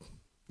his kid.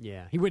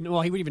 Yeah, he wouldn't.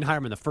 Well, he wouldn't even hire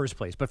him in the first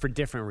place, but for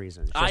different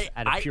reasons, just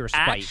out of pure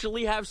spite. I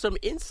actually have some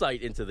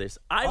insight into this.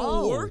 I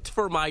worked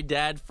for my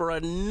dad for a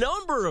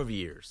number of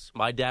years.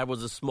 My dad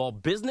was a small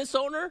business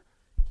owner,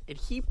 and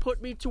he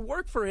put me to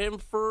work for him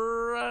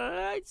for,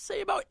 I'd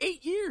say, about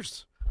 8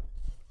 years.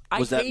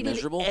 Was that hated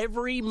miserable?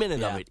 every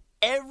minute of it.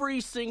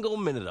 Every single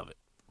minute of it.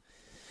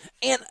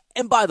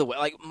 And by the way,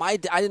 like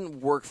I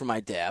didn't work for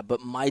my dad,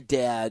 but my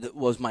dad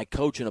was my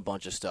coach in a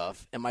bunch of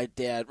stuff. And my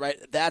dad, right,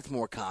 that's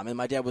more common.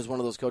 My dad was one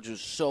of those coaches who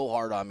was so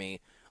hard on me,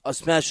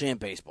 especially in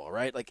baseball,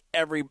 right? Like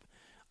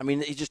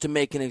just to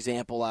make an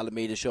example out of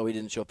me to show he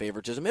didn't show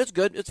favoritism. It's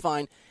good. It's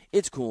fine.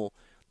 It's cool.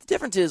 The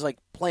difference is like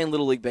playing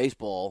Little League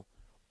Baseball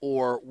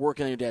or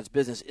working on your dad's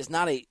business is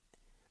not it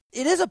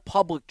is a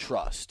public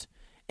trust.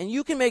 And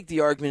you can make the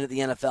argument at the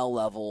NFL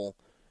level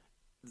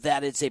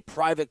that it's a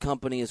private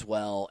company as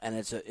well, and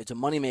it's a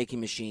money-making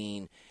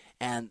machine,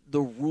 and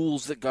the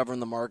rules that govern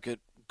the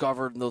market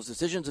govern those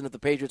decisions, and if the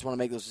Patriots want to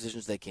make those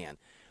decisions, they can.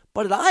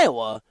 But at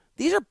Iowa,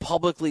 these are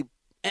publicly,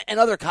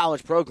 and other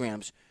college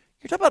programs,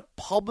 you're talking about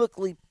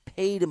publicly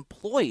paid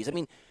employees. I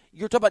mean,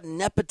 you're talking about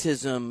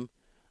nepotism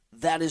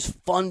that is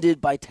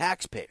funded by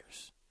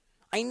taxpayers.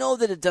 I know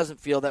that it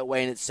doesn't feel that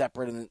way, and it's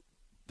separate, and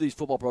these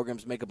football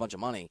programs make a bunch of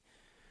money,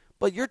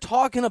 but you're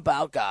talking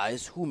about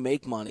guys who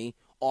make money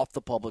off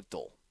the public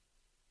dole.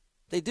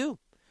 They do.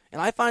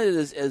 And I find it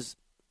as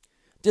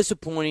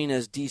disappointing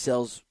as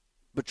D-Cell's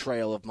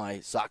betrayal of my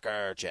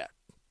soccer chat.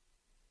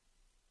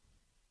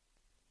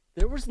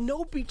 There was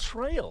no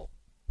betrayal.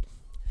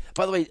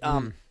 By the way,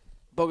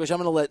 Bogusch,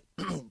 I'm going to let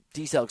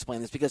D-Cell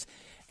explain this because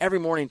every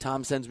morning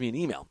Tom sends me an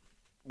email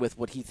with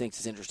what he thinks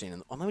is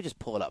interesting. Let me just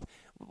pull it up.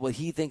 What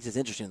he thinks is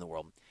interesting in the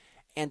world.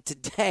 And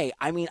today,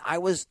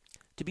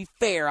 to be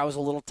fair, I was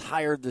a little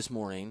tired this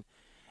morning.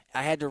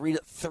 I had to read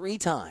it 3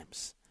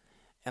 times,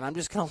 and I'm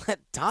just going to let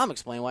Tom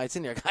explain why it's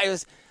in there.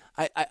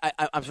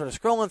 I'm sort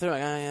of scrolling through, like,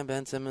 yeah,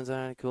 Ben Simmons,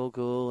 all right,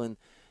 cool, and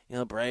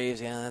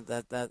Braves, yeah,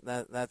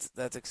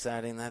 that's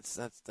exciting,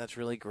 that's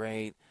really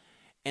great.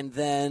 And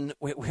then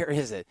where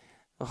is it?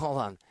 Hold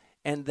on,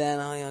 and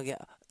then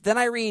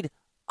I read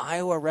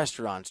Iowa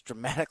restaurants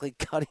dramatically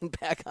cutting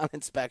back on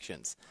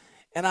inspections,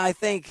 and I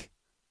think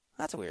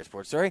that's a weird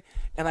sports story.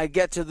 And I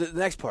get to the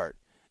next part.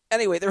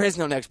 Anyway, there is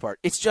no next part.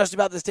 It's just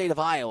about the state of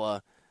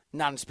Iowa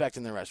not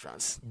inspecting their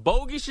restaurants.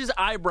 Bogusch's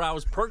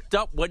eyebrows perked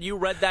up when you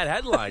read that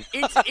headline.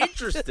 It's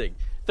interesting.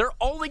 They're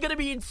only going to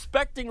be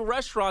inspecting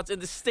restaurants in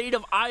the state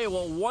of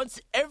Iowa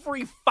once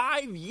every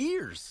 5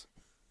 years.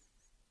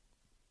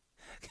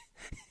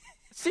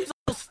 Seems a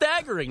little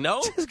staggering,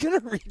 no? Just going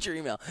to read your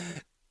email.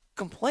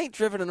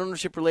 Complaint-driven and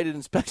ownership-related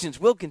inspections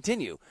will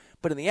continue,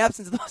 but in the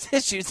absence of those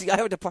issues, the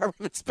Iowa Department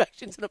of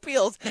Inspections and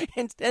Appeals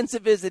intends to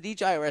visit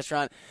each Iowa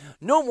restaurant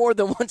no more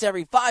than once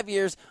every 5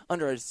 years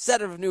under a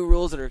set of new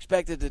rules that are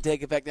expected to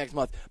take effect next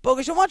month.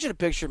 Bogusch, I want you to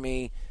picture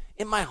me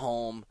in my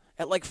home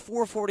at like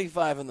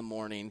 4:45 in the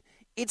morning.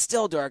 It's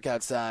still dark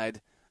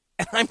outside,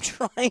 and I'm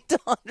trying to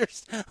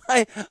understand.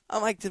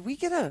 I'm like, did we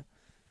get a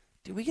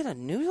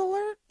news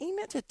alert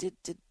email?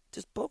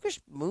 Does Bogusch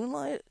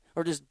moonlight,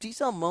 or does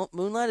D-Cell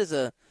moonlight as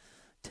a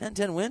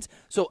 10-10 wins?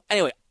 So,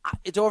 anyway,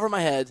 it's over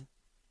my head.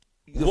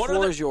 The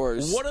floor is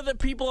yours. What are the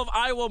people of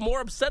Iowa more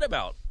upset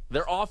about?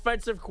 Their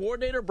offensive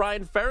coordinator,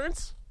 Brian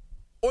Ferentz?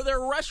 Or their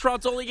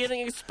restaurants only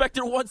getting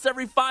inspected once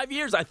every 5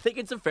 years? I think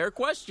it's a fair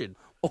question.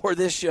 Or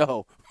this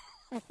show.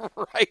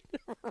 right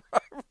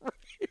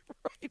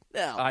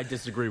now. I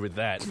disagree with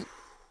that.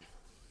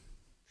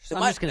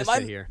 I'm just going to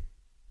sit here.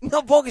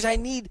 No, Bogusch, I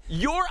need...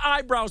 Your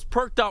eyebrows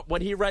perked up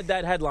when he read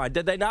that headline,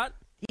 did they not?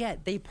 Yeah,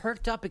 they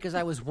perked up because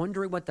I was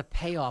wondering what the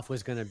payoff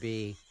was going to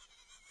be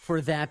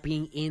for that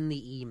being in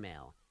the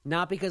email.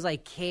 Not because I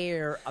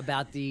care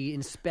about the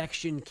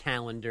inspection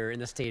calendar in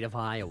the state of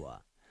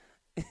Iowa.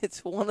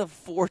 It's one of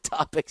 4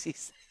 topics he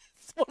said.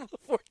 It's one of the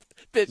 4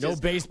 pitches. No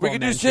baseball. We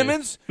could do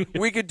Simmons.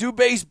 We could do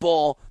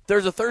baseball.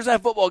 There's a Thursday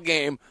night football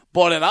game.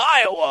 But in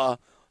Iowa,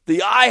 the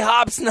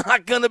IHOP's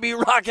not going to be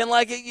rocking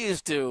like it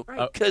used to.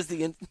 Because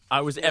I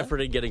was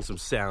efforting getting some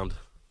sound.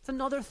 It's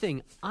another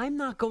thing. I'm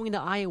not going to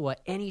Iowa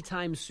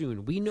anytime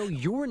soon. We know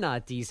you're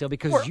not, D-Cell,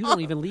 because you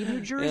don't even leave New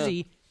Jersey.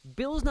 Yeah.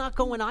 Bill's not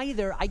going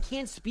either. I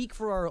can't speak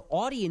for our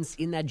audience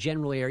in that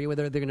general area,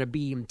 whether they're going to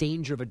be in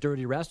danger of a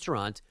dirty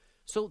restaurant.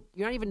 So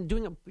you're not even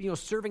doing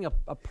serving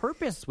a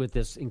purpose with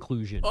this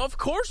inclusion. Of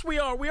course we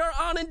are. We are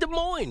on in Des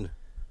Moines.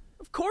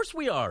 Of course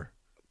we are.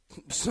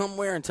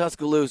 Somewhere in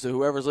Tuscaloosa,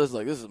 whoever's listening,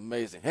 like, this is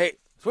amazing. Hey,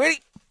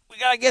 sweetie, we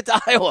got to get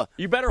to Iowa.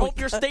 You better hope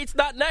your state's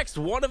not next.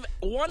 One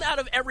out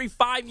of every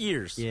 5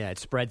 years. Yeah, it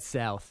spreads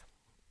south.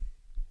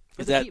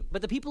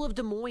 But the people of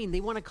Des Moines,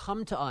 they want to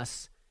come to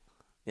us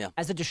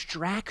as a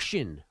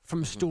distraction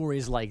from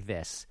stories like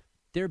this.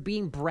 They're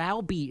being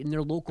browbeat in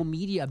their local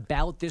media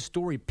about this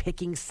story,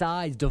 picking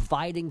sides,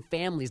 dividing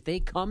families. They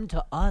come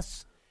to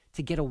us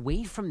to get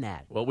away from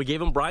that. Well, we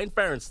gave him Brian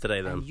Ferentz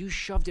today, then. And you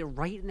shoved it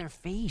right in their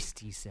face,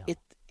 T-Cell.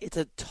 It's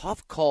a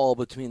tough call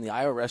between the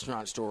Iowa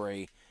restaurant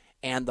story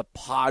and the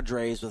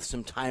Padres with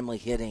some timely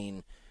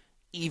hitting,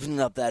 evening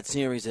up that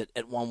series at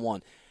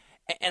 1-1.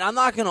 And I'm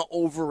not going to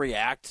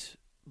overreact,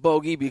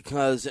 Bogey,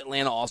 because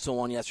Atlanta also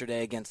won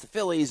yesterday against the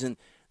Phillies, and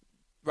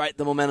right,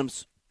 the momentum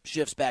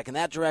shifts back in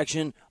that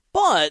direction.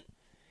 But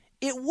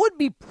it would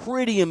be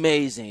pretty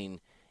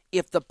amazing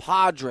if the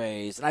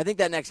Padres, and I think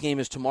that next game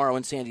is tomorrow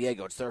in San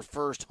Diego. It's their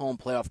first home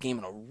playoff game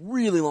in a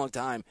really long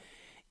time.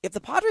 If the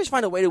Padres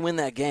find a way to win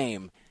that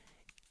game,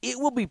 it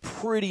will be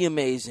pretty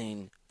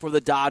amazing for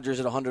the Dodgers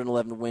at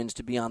 111 wins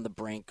to be on the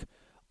brink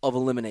of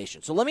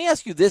elimination. So let me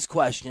ask you this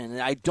question,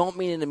 and I don't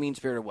mean it in a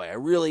mean-spirited way.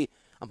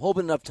 I'm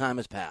hoping enough time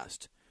has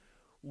passed.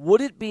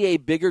 Would it be a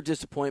bigger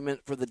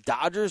disappointment for the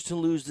Dodgers to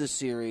lose this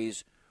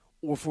series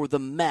or for the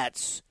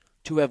Mets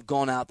to have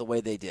gone out the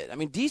way they did? I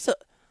mean,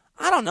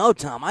 I don't know,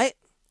 Tom.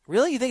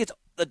 Really? You think it's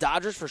the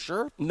Dodgers for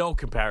sure? No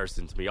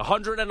comparison to me.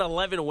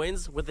 111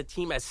 wins with a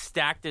team as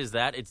stacked as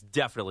that, it's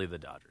definitely the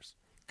Dodgers.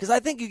 Because I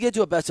think you get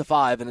to a best of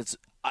 5, and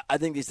I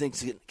think these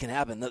things can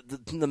happen.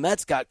 The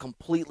Mets got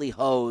completely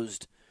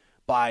hosed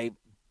by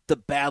the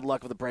bad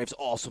luck of the Braves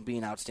also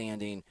being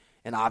outstanding,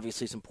 and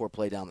obviously some poor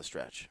play down the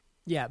stretch.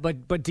 Yeah,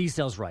 but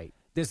D-Cell's right.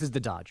 This is the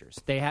Dodgers.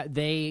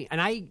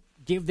 And I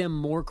give them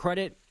more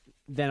credit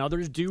than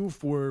others do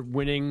for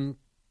winning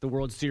the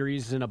World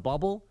Series in a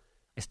bubble.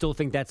 I still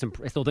think it's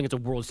a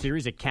World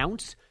Series. It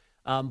counts.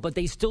 But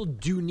they still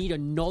do need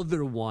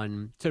another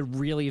one to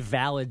really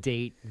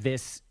validate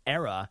this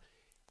era.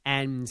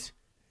 And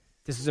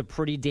this is a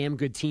pretty damn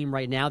good team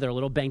right now. They're a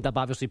little banged up,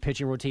 obviously,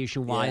 pitching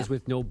rotation-wise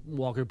with no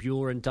Walker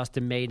Buehler and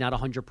Dustin May, not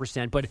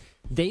 100%. But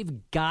they've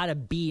got to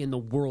be in the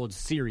World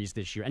Series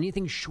this year.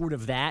 Anything short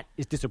of that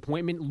is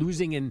disappointment.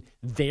 Losing in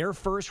their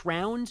first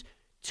round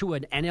to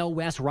an NL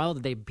West rival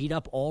that they beat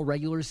up all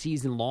regular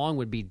season long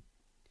would be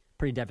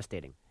pretty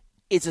devastating.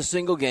 It's a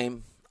single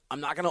game.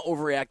 I'm not going to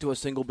overreact to a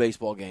single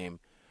baseball game.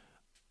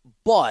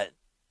 But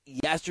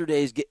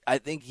yesterday's game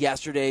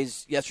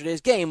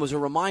was a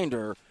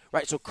reminder,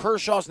 right? So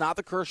Kershaw's not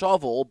the Kershaw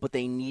of old, but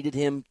they needed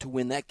him to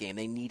win that game.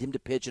 They need him to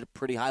pitch at a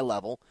pretty high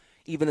level,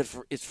 even if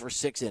it's for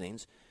 6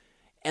 innings.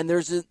 And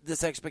there's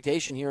this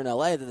expectation here in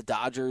L.A. that the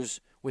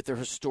Dodgers, with their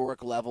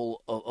historic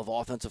level of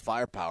offensive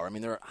firepower, I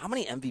mean, how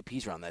many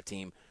MVPs are on that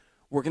team?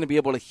 We're going to be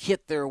able to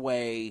hit their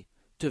way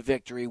to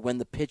victory when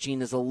the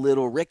pitching is a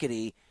little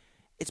rickety.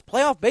 It's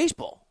playoff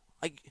baseball.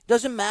 Like, it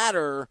doesn't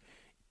matter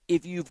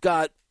if you've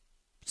got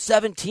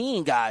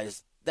 17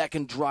 guys that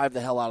can drive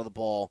the hell out of the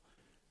ball.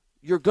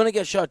 You're going to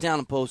get shut down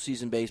in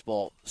postseason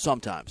baseball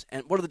sometimes.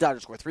 And what did the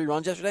Dodgers score? 3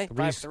 runs yesterday?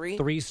 5-3?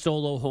 3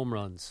 solo home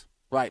runs.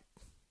 Right.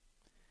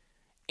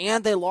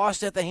 And they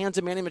lost at the hands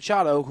of Manny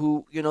Machado,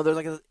 who, there's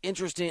like an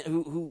interesting,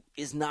 who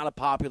is not a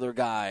popular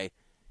guy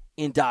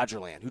in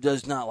Dodgerland, who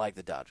does not like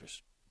the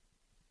Dodgers.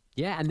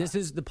 Yeah, and this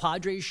is the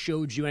Padres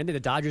showed you, and I think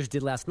the Dodgers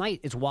did last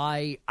night. It's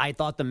why I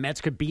thought the Mets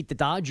could beat the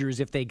Dodgers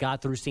if they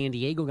got through San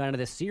Diego, got into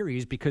this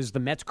series, because the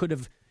Mets could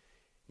have,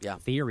 in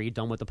theory,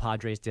 done what the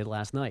Padres did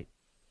last night.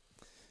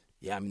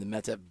 Yeah, I mean, the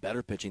Mets have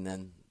better pitching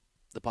than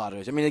the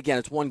Padres. I mean, again,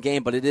 it's one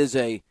game, but it's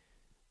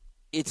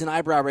an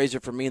eyebrow raiser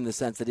for me in the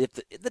sense that if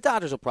the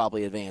Dodgers will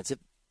probably advance.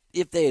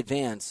 If they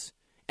advance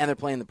and they're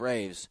playing the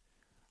Braves,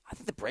 I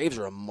think the Braves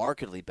are a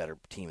markedly better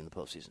team in the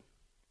postseason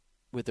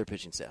with their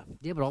pitching staff.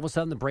 Yeah, but all of a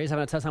sudden the Braves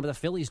having a tough time with the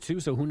Phillies too,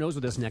 so who knows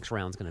what this next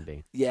round's going to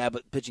be. Yeah,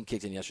 but pitching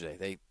kicked in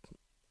yesterday.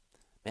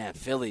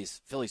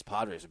 Phillies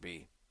Padres would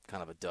be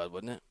kind of a dud,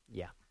 wouldn't it?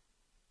 Yeah.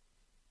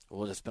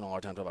 We'll just spend all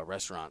our time talking about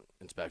restaurant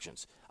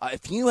inspections.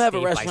 If you have a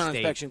restaurant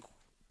inspection,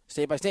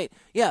 state by state.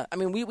 Yeah, I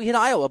mean, we hit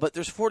Iowa, but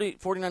there's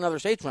 49 other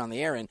states around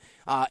the air. And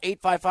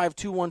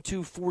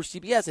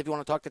 855-212-4CBS if you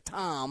want to talk to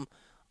Tom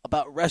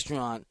about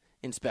restaurant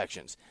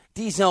inspections.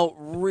 Diesel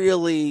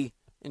really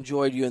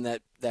enjoyed you in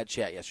that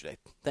chat yesterday.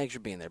 Thanks for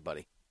being there,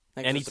 buddy.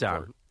 Thanks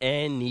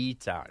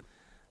Anytime.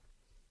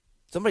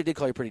 Somebody did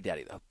call you Pretty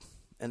Daddy, though,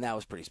 and that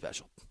was pretty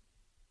special.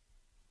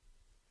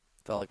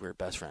 Felt like we were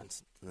best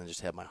friends, and then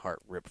just had my heart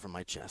ripped from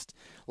my chest.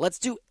 Let's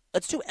do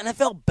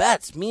NFL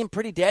bets. Me and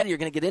Pretty Daddy are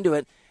going to get into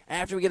it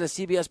after we get a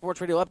CBS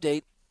Sports Radio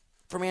update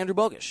from Andrew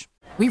Bogish.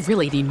 We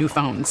really need new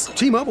phones.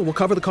 T-Mobile will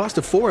cover the cost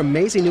of 4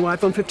 amazing new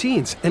iPhone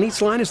 15s, and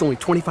each line is only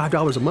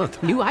 $25 a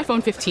month. New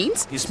iPhone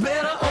 15s? It's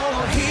better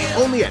over here.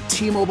 Only at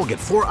T-Mobile, get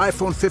 4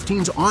 iPhone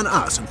 15s on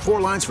us and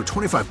 4 lines for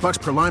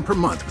 $25 per line per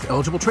month with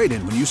eligible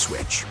trade-in when you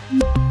switch.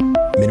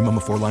 Minimum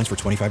of 4 lines for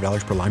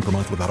 $25 per line per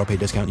month with autopay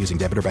discount using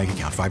debit or bank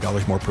account.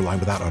 $5 more per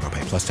line without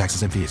autopay, plus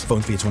taxes and fees.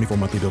 Phone fee at 24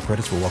 monthly bill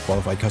credits for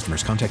well-qualified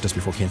customers. Contact us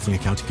before canceling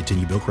account to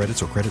continue bill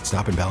credits or credit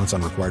stop and balance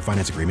on required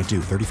finance agreement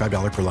due.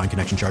 $35 per line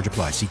connection charge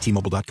applies. See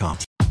T-Mobile.com.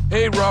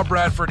 Hey, Rob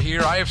Bradford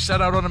here. I have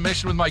set out on a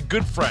mission with my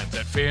good friends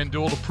at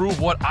FanDuel to prove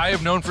what I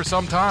have known for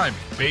some time.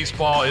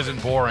 Baseball isn't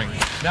boring.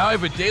 Now I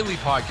have a daily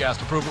podcast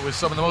to prove it with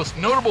some of the most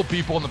notable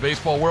people in the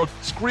baseball world,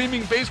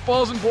 screaming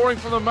baseball isn't boring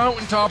from the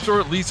mountaintops, or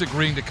at least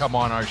agreeing to come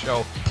on our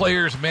show.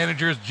 Players,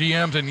 managers,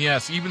 GMs, and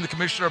yes, even the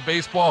commissioner of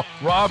baseball,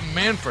 Rob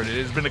Manfred.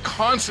 It has been a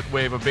constant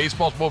wave of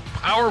baseball's most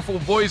powerful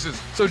voices.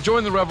 So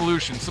join the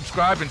revolution.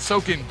 Subscribe and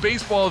soak in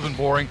Baseball Isn't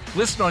Boring.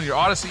 Listen on your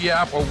Odyssey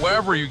app or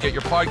wherever you get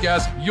your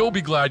podcasts. You'll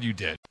be glad you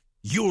did.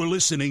 You're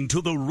listening to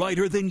the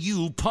Writer Than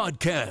You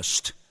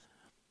podcast.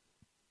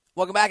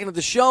 Welcome back into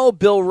the show.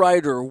 Bill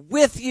Ryder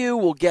with you.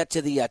 We'll get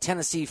to the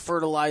Tennessee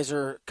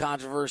fertilizer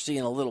controversy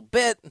in a little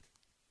bit.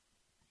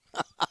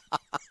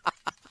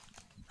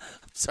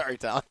 Sorry,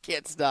 Tom. I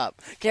can't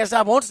stop. Can't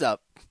stop, won't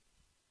stop.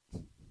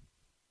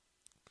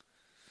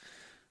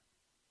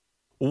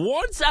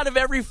 Once out of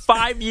every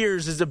 5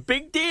 years is a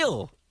big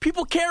deal.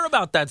 People care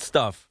about that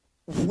stuff.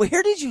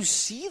 Where did you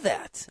see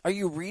that? Are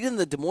you reading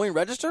the Des Moines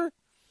Register?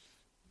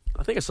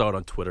 I think I saw it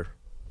on Twitter.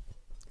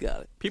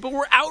 Got it. People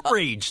were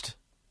outraged.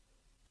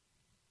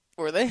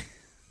 Were they?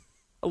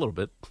 A little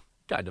bit.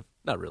 Kind of.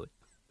 Not really.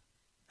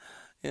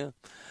 Yeah.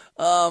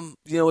 You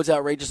know what's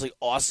outrageously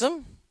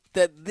awesome?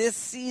 That this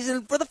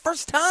season, for the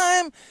first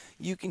time,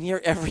 you can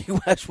hear every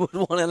Westwood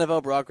One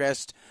NFL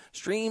broadcast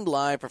streamed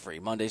live for free.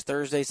 Mondays,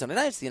 Thursdays, Sunday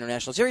nights, the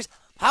International Series,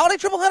 holiday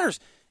triple headers,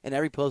 and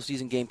every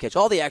postseason game. Catch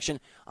all the action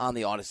on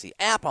the Odyssey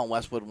app, on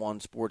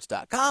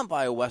WestwoodOneSports.com,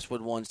 via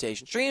Westwood One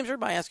station streams, or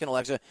by asking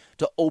Alexa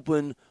to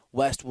open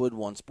Westwood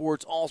One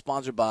Sports, all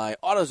sponsored by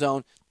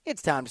AutoZone.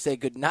 It's time to say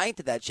goodnight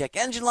to that check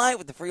engine light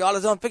with the free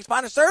AutoZone fixed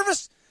finder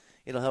service.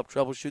 It'll help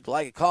troubleshoot the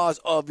likely cause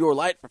of your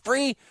light for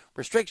free.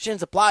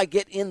 Restrictions apply.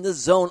 Get in the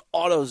zone,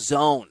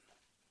 AutoZone.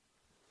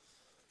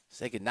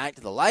 Say goodnight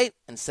to the light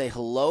and say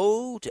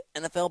hello to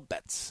NFL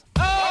bets.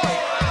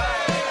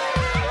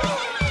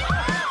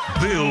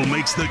 Bill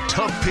makes the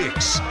tough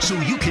picks so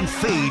you can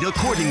fade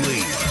accordingly.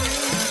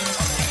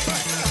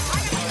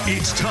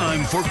 It's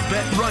time for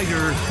Bet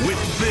Writer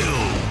with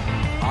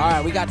Bill. All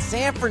right, we got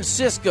San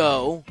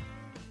Francisco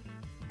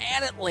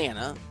and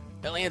Atlanta.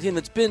 Atlanta team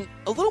that's been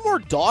a little more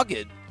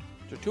dogged.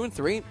 They're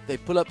 2-3. They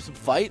put up some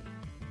fight.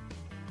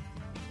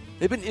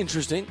 They've been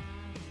interesting.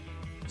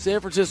 San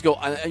Francisco,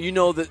 you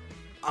know that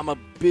I'm a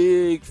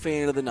big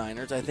fan of the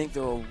Niners. I think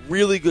they're a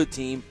really good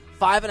team.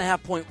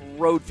 5.5-point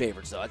road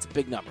favorites, though. That's a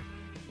big number.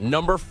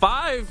 Number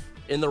 5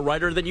 in the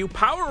Writer Than You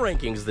power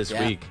rankings this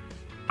week.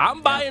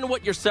 I'm buying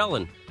what you're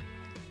selling.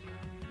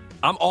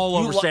 I'm all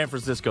over San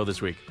Francisco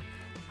this week.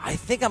 I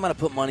think I'm going to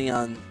put money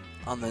on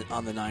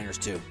the Niners,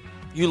 too.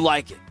 You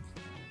like it.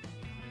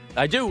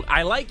 I do.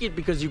 I like it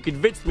because you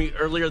convinced me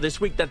earlier this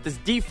week that this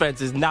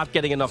defense is not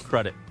getting enough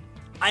credit.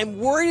 I'm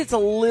worried it's a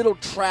little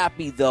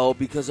trappy, though,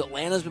 because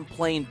Atlanta's been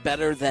playing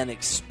better than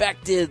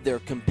expected. They're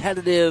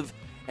competitive.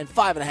 And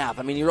 5.5,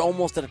 I mean, you're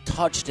almost at a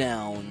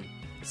touchdown.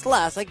 It's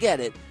less, I get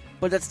it.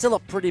 But that's still a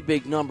pretty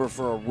big number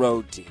for a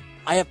road team.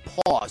 I have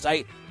paused.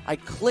 I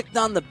clicked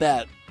on the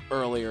bet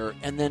earlier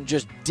and then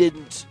just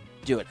didn't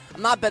do it.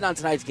 I'm not betting on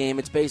tonight's game.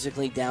 It's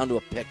basically down to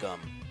a pick-em.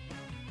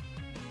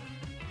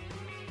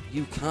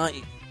 You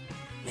can't...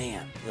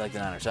 Man, you like the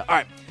Niners. All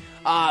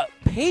right.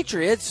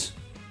 Patriots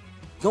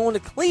going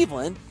to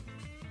Cleveland.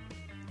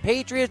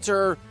 Patriots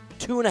are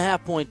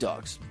 2.5-point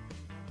dogs.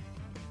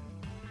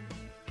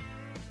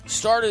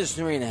 Starters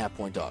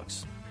 3.5-point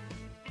dogs.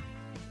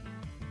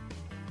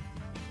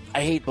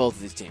 I hate both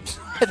of these teams.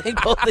 I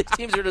think both of these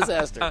teams are a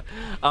disaster.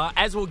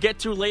 As we'll get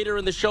to later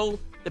in the show,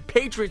 the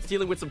Patriots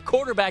dealing with some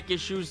quarterback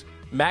issues.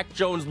 Mac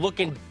Jones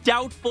looking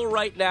doubtful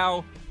right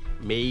now.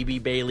 Maybe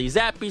Bailey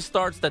Zappi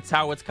starts. That's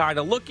how it's kind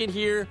of looking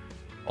here.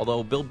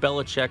 Although Bill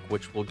Belichick,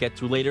 which we'll get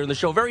to later in the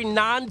show, very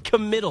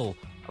non-committal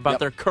about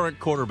their current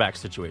quarterback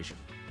situation.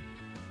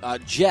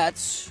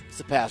 Jets, it's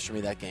a pass for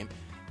me, that game.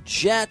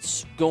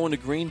 Jets going to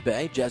Green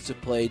Bay. Jets have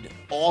played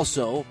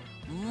also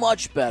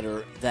much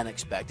better than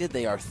expected.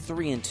 They are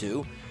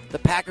 3-2. The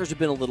Packers have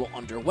been a little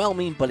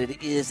underwhelming, but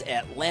it is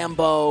at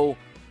Lambeau.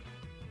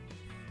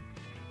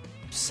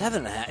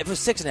 7.5. If it was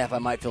 6.5, I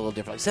might feel a little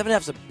different. 7.5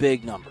 is a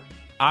big number.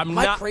 Am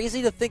I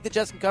crazy to think the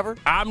Jets can cover?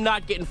 I'm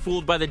not getting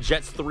fooled by the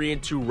Jets'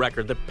 3-2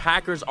 record. The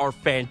Packers are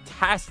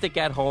fantastic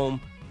at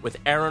home with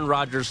Aaron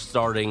Rodgers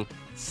starting.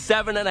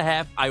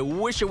 7.5. I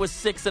wish it was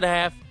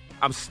 6.5.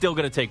 I'm still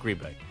going to take Green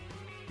Bay.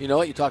 You know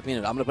what? You talked me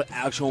into it. I'm going to put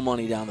actual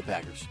money down the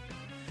Packers.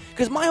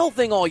 Because my whole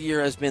thing all year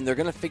has been they're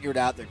going to figure it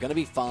out. They're going to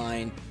be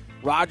fine.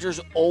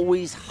 Rodgers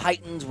always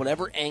heightens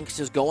whatever angst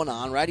is going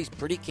on, right? He's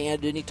pretty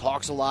candid, and he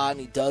talks a lot, and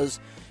he does,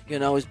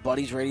 his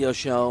buddy's radio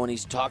show, and he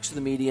talks to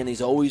the media, and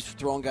he's always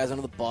throwing guys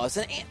under the bus.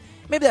 And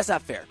maybe that's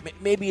not fair.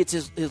 Maybe it's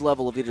his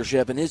level of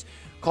leadership and his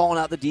calling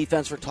out the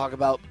defense for talk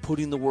about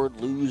putting the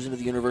word lose into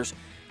the universe.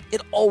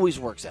 It always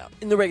works out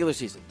in the regular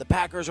season. The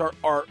Packers are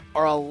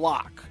a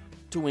lock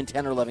to win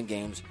 10 or 11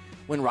 games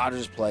when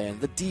Rodgers is playing.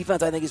 The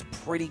defense, I think, is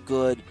pretty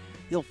good.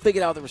 He'll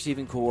figure out the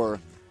receiving core.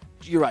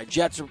 You're right.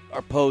 Jets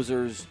are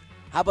posers.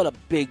 How about a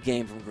big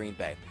game from Green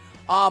Bay?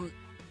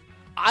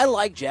 I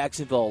like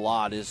Jacksonville a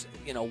lot as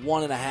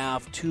 1.5,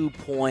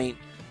 2-point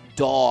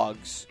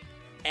dogs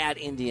at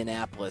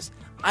Indianapolis.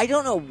 I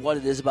don't know what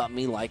it is about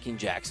me liking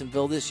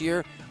Jacksonville this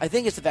year. I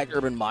think it's the fact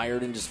Urban Meyer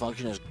and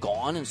dysfunction is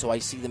gone, and so I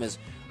see them as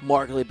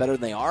markedly better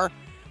than they are.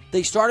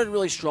 They started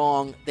really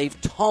strong. They've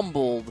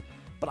tumbled,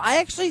 but I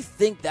actually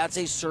think that's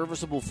a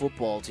serviceable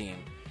football team.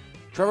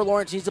 Trevor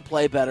Lawrence needs to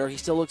play better. He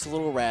still looks a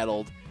little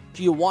rattled.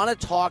 Do you want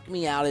to talk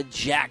me out of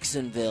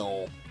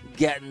Jacksonville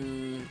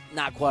getting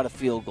not quite a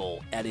field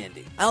goal at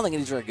Indy? I don't think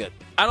Indy's very good.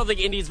 I don't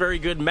think Indy's very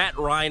good. Matt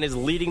Ryan is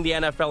leading the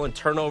NFL in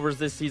turnovers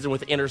this season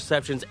with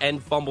interceptions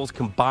and fumbles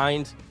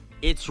combined.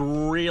 It's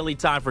really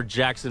time for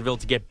Jacksonville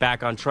to get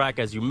back on track.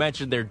 As you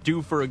mentioned, they're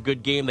due for a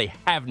good game. They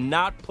have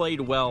not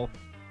played well.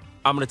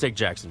 I'm going to take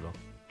Jacksonville.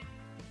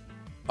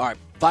 All right,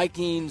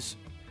 Vikings,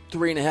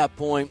 3.5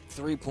 point,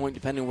 3 point,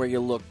 depending where you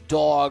look.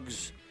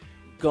 Favorites,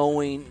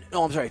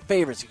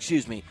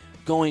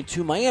 going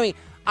to Miami.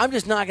 I'm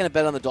just not going to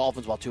bet on the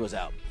Dolphins while Tua's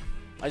out.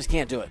 I just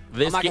can't do it.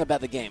 I'm not going to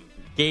bet the game.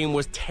 Game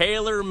was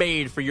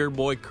tailor-made for your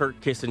boy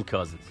Kirk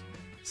Cousins.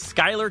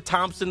 Skylar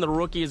Thompson, the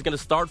rookie, is going to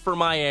start for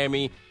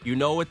Miami. You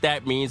know what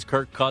that means.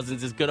 Kirk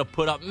Cousins is going to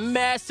put up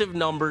massive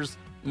numbers.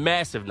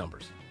 Massive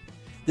numbers.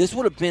 This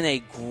would have been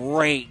a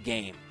great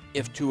game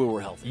if Tua were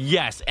healthy.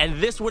 Yes,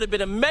 and this would have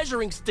been a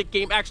measuring stick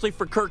game actually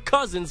for Kirk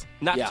Cousins,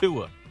 not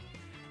Tua.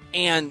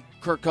 And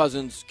Kirk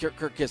Cousins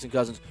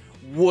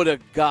would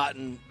have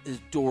gotten his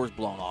doors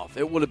blown off.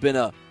 It would have been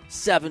a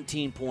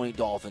 17-point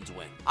Dolphins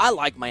win. I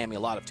like Miami a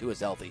lot if Tua's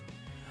healthy.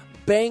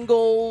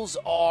 Bengals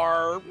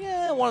are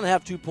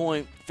 1.5, 2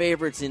 point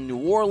favorites in New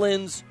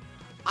Orleans.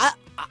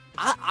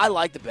 I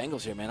like the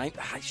Bengals here, man.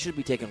 I should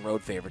be taking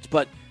road favorites,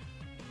 but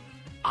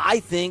I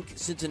think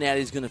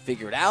Cincinnati's going to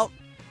figure it out.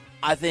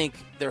 I think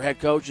their head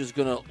coach is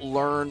going to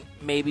learn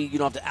maybe you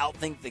don't have to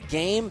outthink the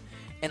game,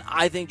 and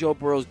I think Joe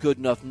Burrow's good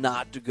enough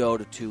not to go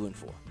to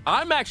 2-4.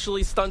 I'm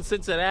actually stunned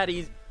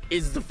Cincinnati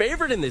is the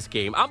favorite in this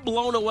game. I'm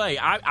blown away.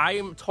 I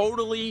am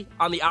totally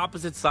on the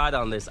opposite side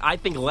on this. I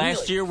think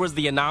last year was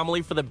the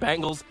anomaly for the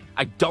Bengals.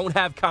 I don't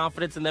have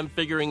confidence in them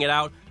figuring it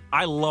out.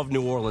 I love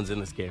New Orleans in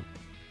this game.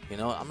 You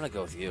know what? I'm going to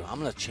go with you. I'm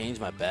going to change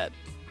my bet.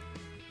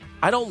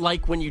 I don't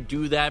like when you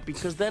do that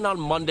because then on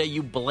Monday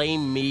you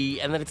blame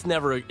me, and then it's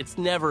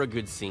never a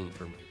good scene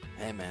for me.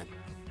 Hey, man.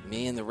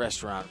 Me and the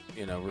restaurant,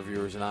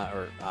 reviewers in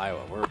Iowa,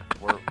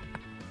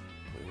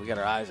 we got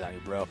our eyes on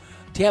you, bro.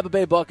 Tampa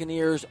Bay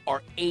Buccaneers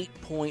are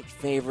 8-point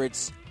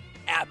favorites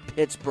at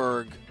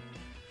Pittsburgh.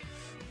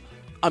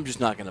 I'm just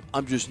not gonna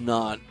bet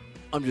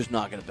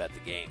the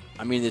game.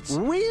 I mean, it's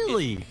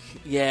really,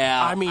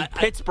 yeah. I mean,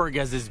 Pittsburgh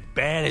is as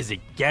bad as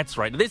it gets.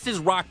 Right, this is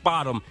rock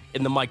bottom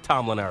in the Mike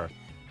Tomlin era.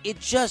 It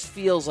just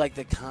feels like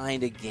the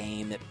kind of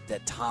game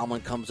that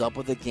Tomlin comes up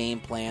with a game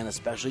plan,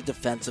 especially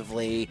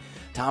defensively.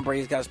 Tom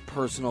Brady's got his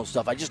personal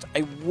stuff. I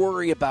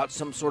worry about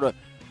some sort of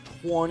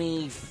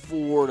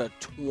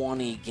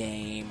 24-20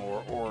 game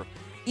or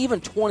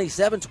even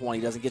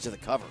 27-20 doesn't get to the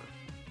cover.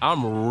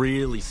 I'm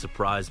really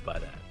surprised by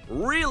that.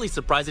 Really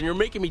surprised, and you're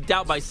making me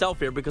doubt myself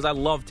here because I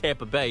love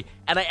Tampa Bay,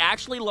 and I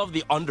actually love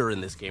the under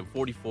in this game,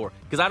 44,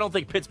 because I don't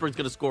think Pittsburgh's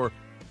going to score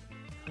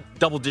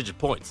double-digit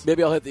points.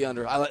 Maybe I'll hit the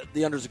under.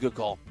 The under's a good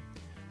call.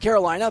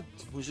 Carolina,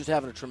 who's just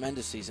having a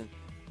tremendous season.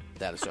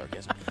 That is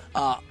sarcasm.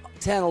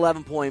 10,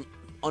 11-point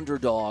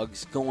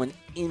underdogs going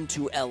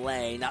into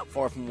L.A., not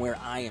far from where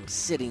I am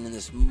sitting in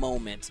this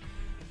moment.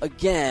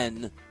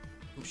 Again,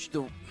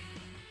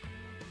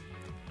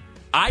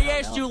 I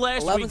asked you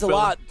last week,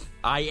 Phil.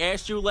 I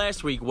asked you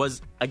last week,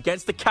 was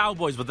against the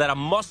Cowboys, was that a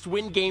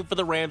must-win game for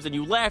the Rams, and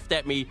you laughed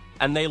at me,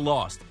 and they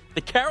lost.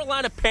 The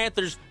Carolina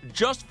Panthers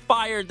just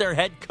fired their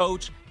head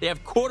coach. They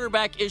have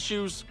quarterback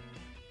issues.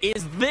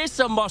 Is this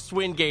a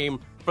must-win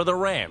game for the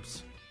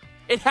Rams?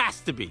 It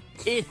has to be.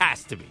 It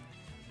has to be.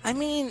 I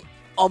mean,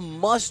 a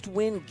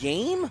must-win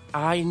game?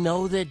 I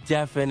know the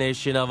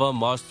definition of a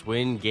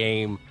must-win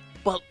game,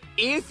 but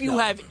if you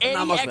have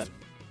any...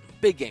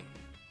 Big game.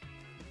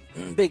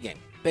 Big game.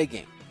 Big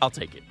game. I'll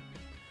take it.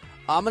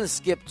 I'm going to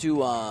skip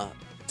to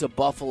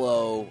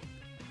Buffalo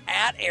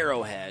at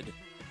Arrowhead.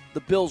 The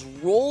Bills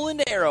roll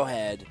into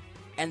Arrowhead,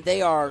 and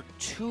they are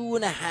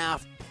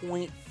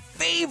 2.5-point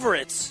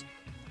favorites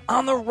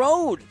on the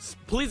road.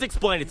 Please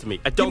explain it to me.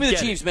 I don't get it. Give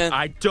me the Chiefs, man.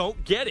 I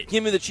don't get it.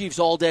 Give me the Chiefs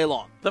all day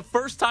long. The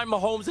first time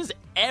Mahomes has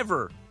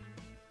ever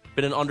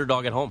been an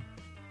underdog at home.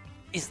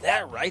 Is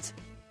that right?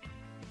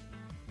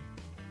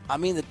 I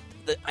mean,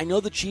 I know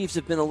the Chiefs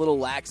have been a little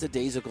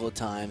lackadaisical at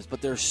times, but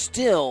they're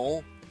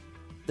still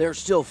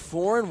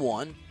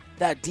 4-1.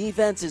 That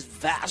defense is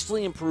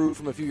vastly improved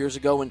from a few years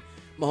ago when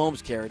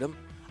Mahomes carried them.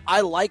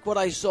 I like what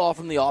I saw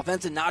from the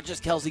offense, and not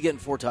just Kelsey getting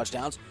 4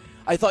 touchdowns.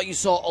 I thought you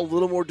saw a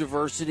little more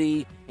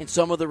diversity in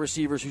some of the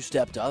receivers who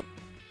stepped up.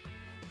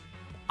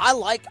 I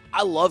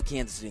love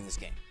Kansas City in this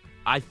game.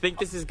 I think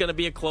this is going to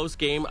be a close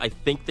game. I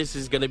think this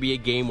is going to be a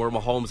game where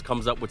Mahomes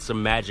comes up with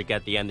some magic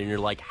at the end, and you're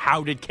like,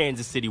 how did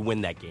Kansas City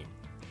win that game?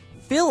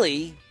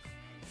 Philly,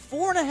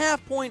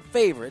 4.5-point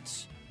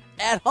favorites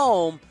at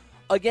home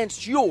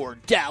against your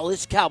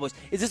Dallas Cowboys.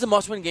 Is this a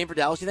must-win game for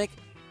Dallas, you think?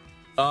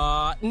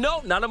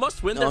 No, not a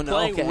must-win. They're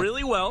playing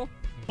really well.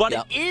 But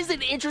it is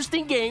an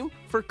interesting game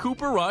for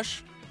Cooper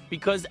Rush.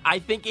 because I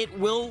think it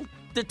will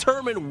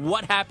determine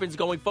what happens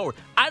going forward.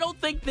 I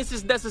don't think this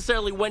is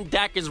necessarily when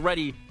Dak is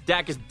ready.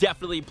 Dak is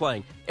definitely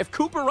playing. If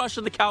Cooper Rush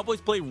and the Cowboys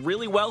play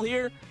really well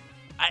here,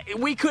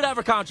 we could have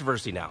a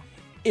controversy now.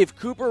 If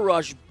Cooper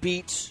Rush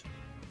beats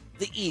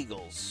the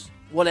Eagles,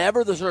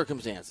 whatever the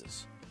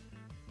circumstances,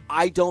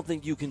 I don't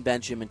think you can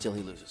bench him until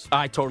he loses.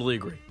 I totally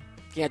agree.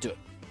 Can't do it.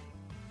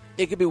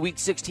 It could be week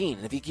 16,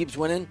 and if he keeps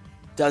winning,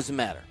 doesn't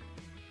matter.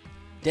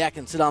 Dak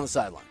can sit on the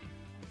sideline,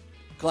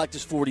 collect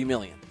his $40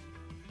 million,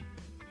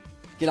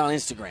 get on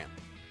Instagram.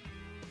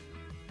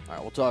 All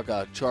right, we'll talk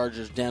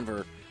Chargers,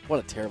 Denver. What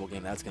a terrible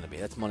game that's going to be.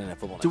 That's Monday Night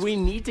Football. Do we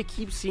need to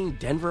keep seeing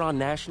Denver on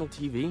national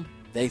TV?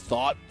 They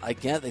thought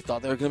they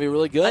thought they were going to be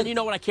really good. And you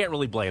know what? I can't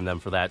really blame them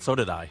for that. So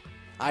did I.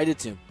 I did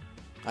too.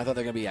 I thought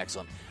they were going to be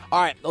excellent.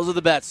 All right, those are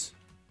the bets.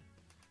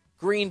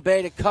 Green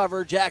Bay to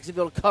cover,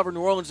 Jacksonville to cover,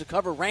 New Orleans to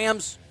cover,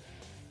 Rams.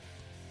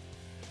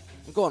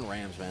 I'm going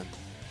Rams, man.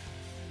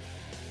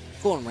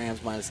 I'm going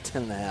Rams minus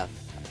 10.5.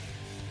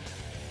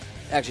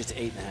 Actually, it's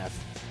 8.5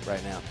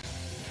 right now.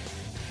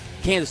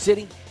 Kansas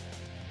City.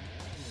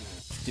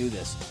 Let's do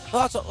this.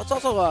 Let's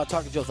also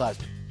talk to Joe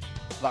Theismann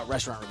about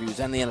restaurant reviews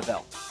and the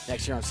NFL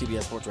next year on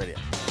CBS Sports Radio.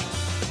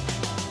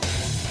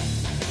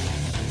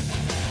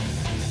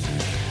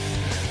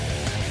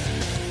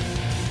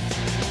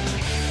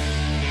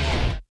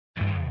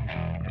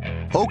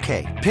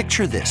 Okay,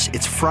 picture this.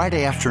 It's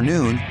Friday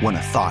afternoon when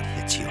a thought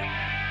hits you.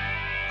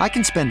 I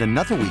can spend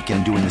another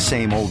weekend doing the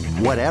same old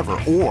whatever,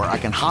 or I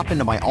can hop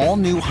into my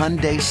all-new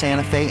Hyundai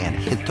Santa Fe and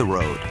hit the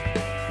road.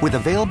 With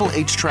available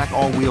H-Track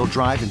all-wheel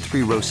drive and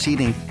 3-row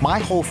seating, my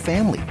whole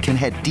family can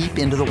head deep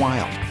into the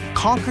wild.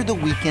 Conquer the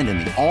weekend in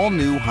the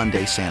all-new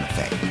Hyundai Santa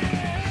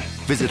Fe.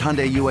 Visit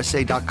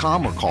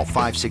HyundaiUSA.com or call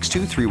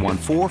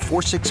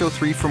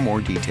 562-314-4603 for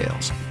more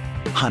details.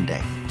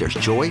 Hyundai, there's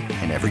joy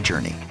in every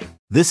journey.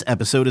 This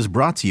episode is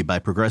brought to you by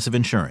Progressive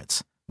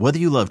Insurance. Whether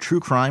you love true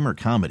crime or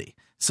comedy,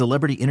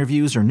 celebrity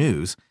interviews or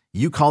news,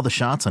 you call the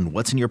shots on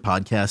what's in your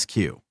podcast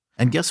queue.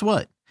 And guess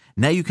what?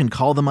 Now you can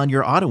call them on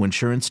your auto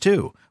insurance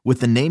too with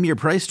the Name Your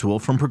Price tool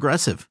from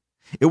Progressive.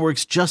 It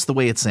works just the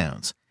way it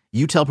sounds.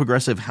 You tell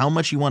Progressive how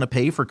much you want to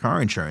pay for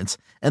car insurance,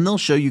 and they'll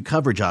show you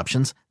coverage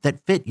options that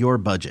fit your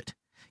budget.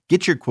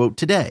 Get your quote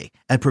today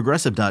at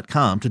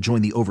Progressive.com to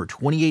join the over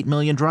 28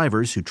 million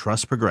drivers who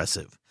trust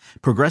Progressive.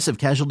 Progressive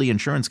Casualty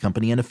Insurance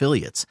Company and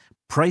Affiliates.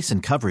 Price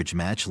and coverage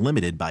match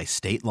limited by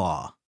state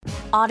law.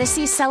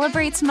 Odyssey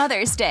celebrates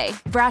Mother's Day,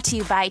 brought to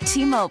you by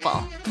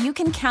T-Mobile. You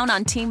can count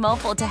on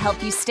T-Mobile to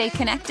help you stay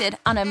connected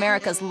on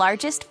America's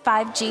largest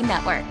 5G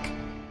network.